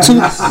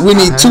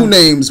two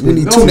names. We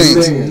need two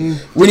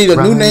names. We need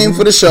a new name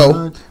for the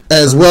show,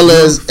 as well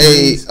as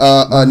a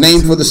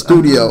name for the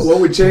studio. What,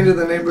 we changing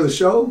the name of the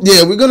show?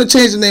 Yeah, we're going to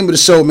change the name of the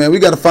show, man. We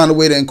got to find a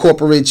way to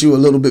incorporate you a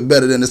little bit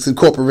better than it's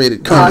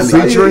incorporated currently.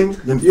 Featuring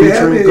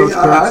Coach Kurtz.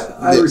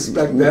 I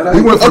respect that.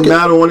 We went from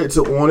not on it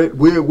to on it.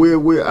 We'll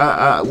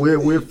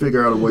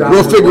figure out a way.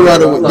 We'll figure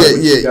out a way.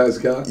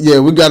 Yeah,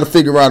 we got to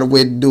figure out a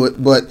way to do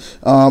it. But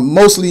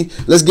mostly,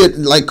 let's get,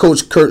 like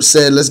Coach Kurt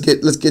said, let's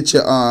get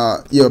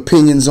your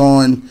opinions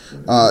on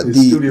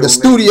the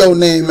studio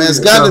name, man. It's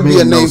got to be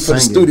a name for the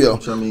studio.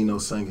 I mean, no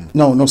singing.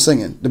 No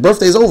singing. The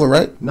birthday's over,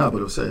 right? No,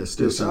 but it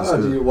still sounds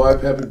good. good. To your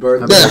wife, happy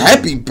birthday. Yeah,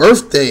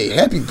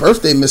 happy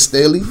birthday, Miss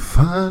Staley.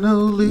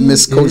 Finally,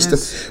 Miss Coach.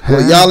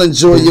 Well, y'all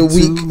enjoy your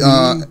week.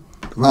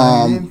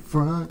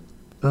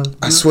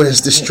 I swear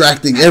it's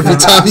distracting every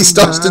time he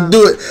starts to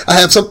do it. I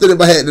have something in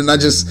my head and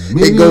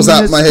it goes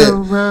out my head.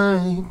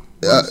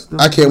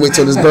 I can't wait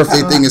till this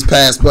birthday thing is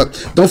passed.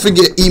 But don't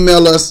forget,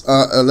 email us.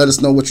 Let us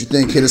know what you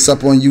think. Hit us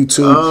up on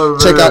YouTube.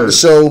 Check out the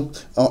show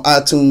on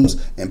iTunes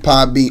and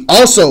Podbean.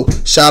 Also,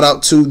 shout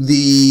out to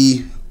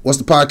what's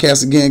the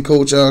podcast again,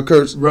 Coach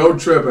Kurtz? Road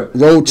Tripping.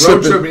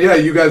 Yeah,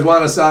 you guys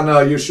want us on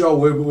your show?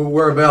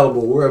 We're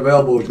available. We're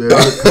available.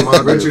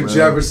 Richard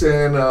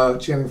Jefferson,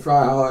 Channing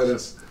Frye, holler at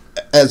us.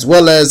 As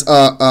well as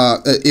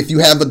if you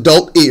have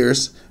adult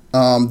ears,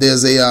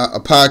 there's a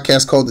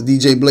podcast called the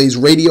DJ Blaze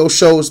Radio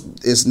Show.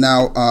 It's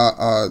now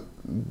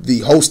the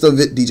host of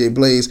it, DJ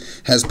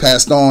Blaze, has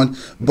passed on,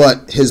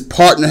 but his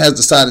partner has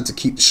decided to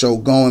keep the show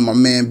going. My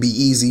man, Be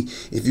Easy.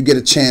 If you get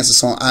a chance,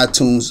 it's on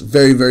iTunes.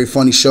 Very, very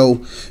funny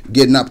show.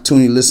 Get an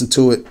opportunity to listen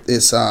to it.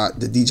 It's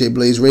the DJ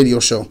Blaze Radio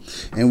Show,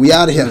 and we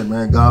out of here. Yeah,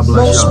 man, God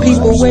bless Most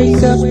people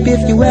wake up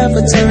if you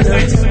ever turn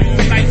up.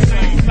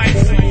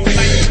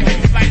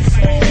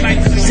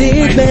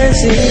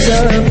 Advances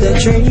of the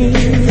dream,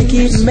 they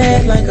get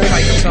mad like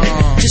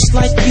just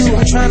like you.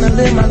 I'm trying to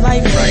live my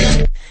life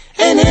right,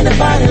 and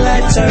anybody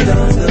like turn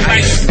on the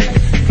lights.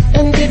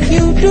 And if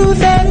you do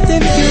that,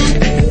 then you'll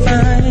be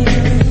fine,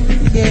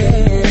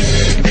 yeah.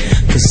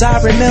 Cause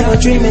I remember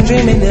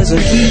dreaming as a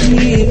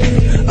kid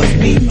of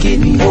me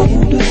getting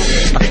older,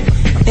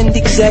 and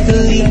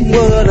exactly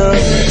what I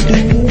do,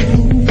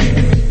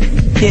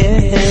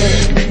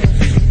 yeah.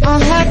 I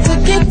had to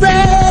get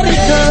ready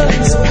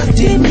cause I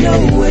didn't know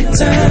what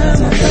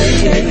time or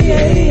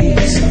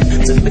place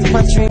to make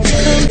my dreams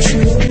come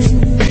true,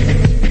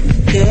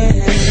 yeah.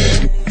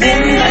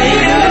 Then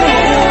later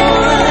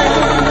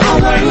on, I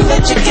learned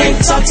that you can't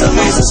talk to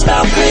losers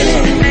about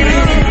winning.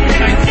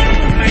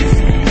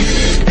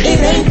 It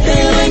ain't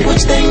their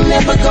language, they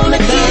never gonna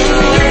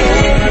get.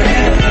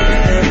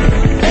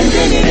 And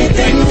then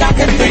anything I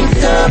can think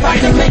of, I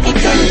can make it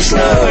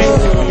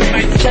control.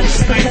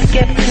 Just to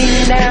get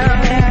me down.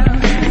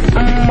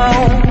 I'm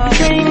on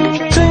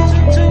drink too.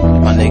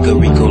 My nigga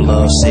Rico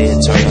Love said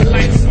turn the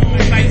lights on.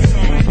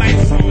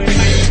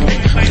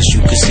 Cause you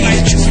can see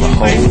that you a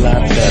whole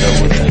lot better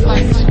with the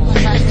lights.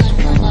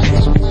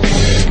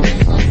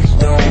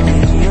 Don't be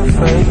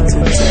afraid to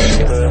take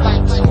the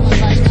lights.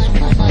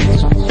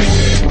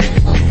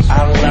 I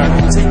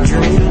learned to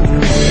dream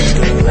with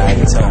the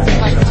lights on.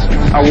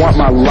 I want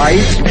my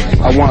life,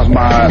 I want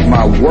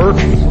my work,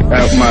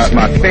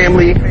 my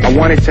family, I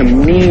want it to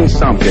mean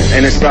something.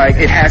 And it's like,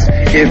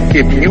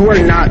 if you are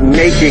not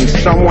making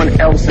someone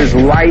else's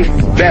life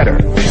better,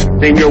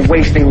 then you're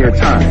wasting your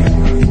time.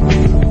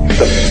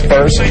 the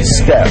first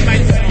step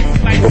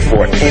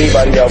before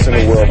anybody else in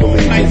the world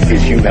believes it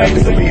is you have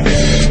to believe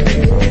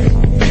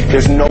it.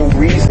 There's no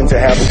reason to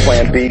have a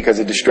plan B because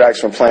it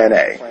distracts from plan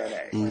A.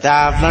 And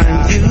I've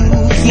learned you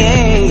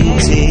can't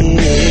tell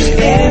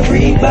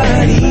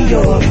everybody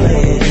your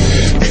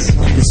plans.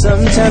 And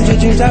sometimes your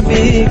dreams are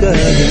bigger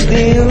than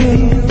them.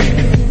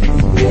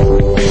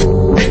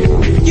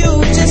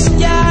 You just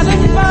gotta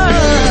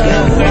find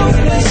your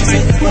place to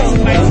grow.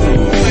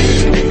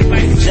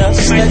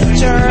 Just let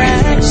your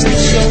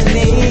actions show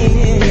me.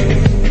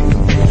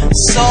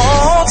 So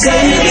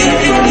take it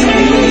from me.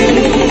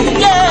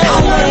 Yeah, I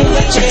learned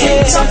that you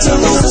can't talk to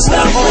losers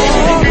now.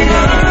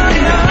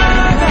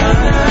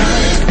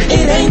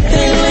 It ain't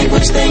their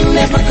language, they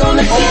never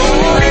gonna get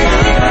it.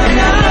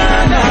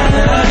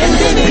 And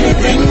then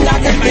anything I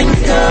can think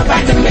of,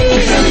 I can make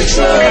it come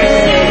true.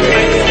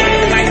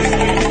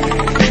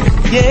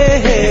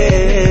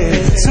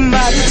 Yeah,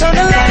 somebody turn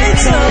the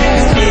lights on.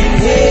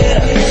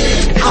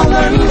 Yeah, I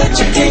learned that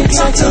you can't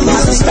talk to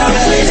losers, stop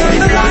it, turn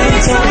the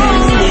lights on.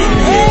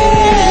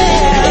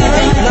 Yeah, it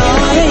ain't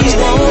language,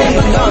 they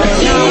never gonna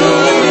get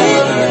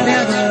it.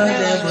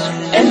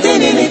 And then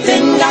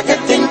anything I can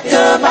think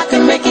of, I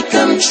can make it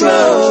come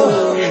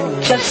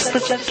true. Just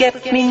forget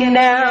me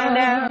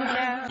now.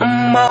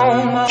 I'm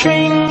on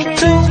drink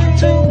too.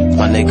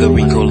 My nigga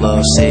Rico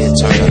Love said,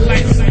 turn up.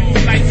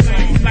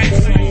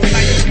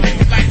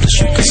 Cause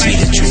you can see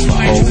the truth a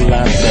whole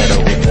lot better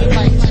with it.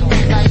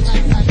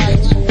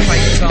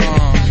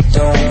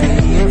 Don't be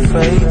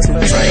afraid to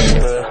drink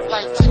the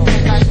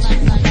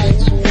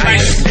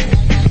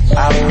I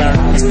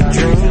learned to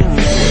dream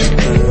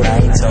with the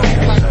lights on.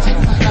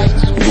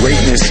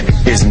 Greatness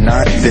is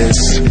not this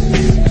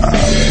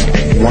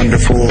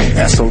wonderful,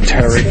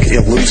 esoteric,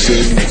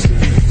 elusive,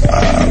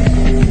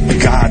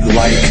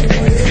 God-like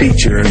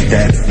feature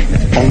that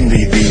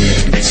only the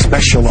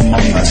special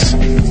among us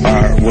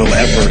will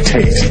ever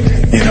taste.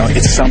 You know,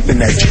 it's something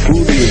that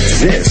truly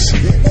exists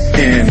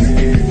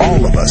in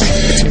all of us.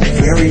 It's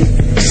very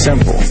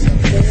simple.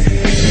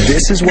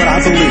 This is what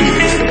I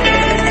believe,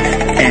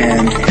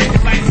 and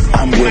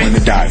I'm willing to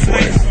die for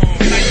it.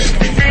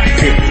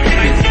 Period.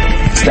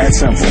 It's that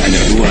simple. I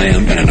know who I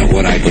am, and I know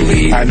what I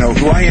believe. I know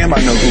who I am, I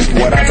know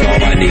what I believe. That's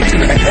all I need to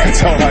know.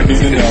 That's all I need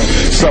to know.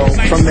 So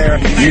from there,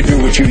 you do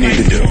what you need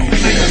to do.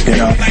 You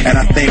know, and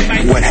I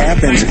think what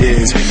happens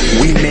is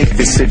we make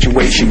the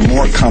situation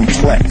more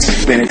complex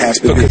than it has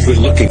to be. Because we're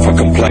looking for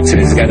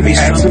complexity. There's got to be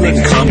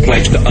something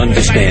complex to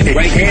understand. It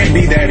can't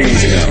be that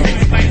easy.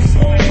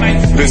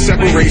 The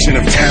separation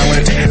of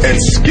talent and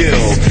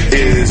skill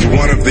is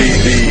one of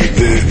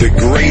the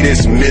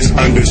greatest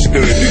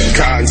misunderstood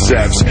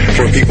concepts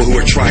for people who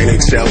are trying to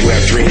excel, who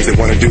have dreams, that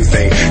want to do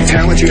things.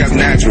 Talent you have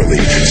naturally.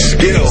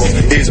 Skill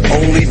is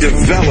only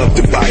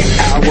developed by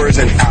hours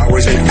and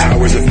hours and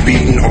hours of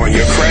beating on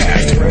your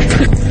craft.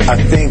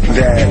 I think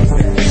that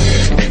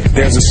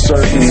there's a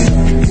certain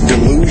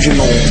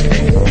delusional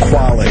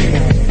quality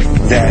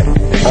that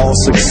all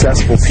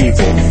successful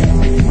people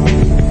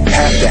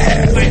have to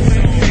have.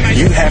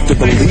 You have to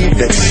believe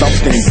that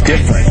something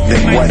different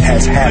than what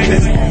has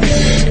happened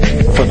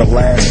for the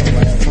last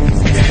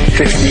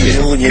 50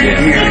 million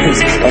years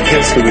of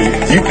history.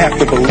 You have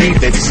to believe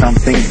that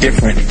something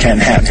different can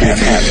happen.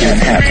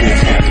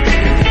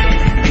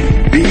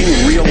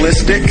 Being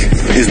realistic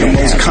is the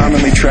most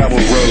commonly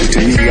traveled road to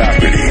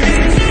mediocrity.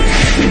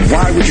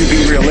 Why would you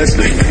be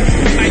realistic?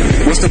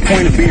 What's the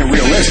point of being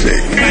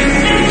realistic?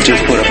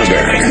 Just put up a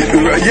barrier.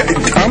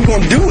 I'm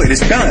going to do it.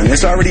 It's done.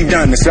 It's already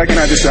done. The second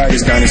I decide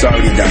it's done, it's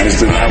already done.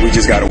 It's now we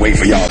just got to wait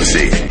for y'all to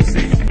see.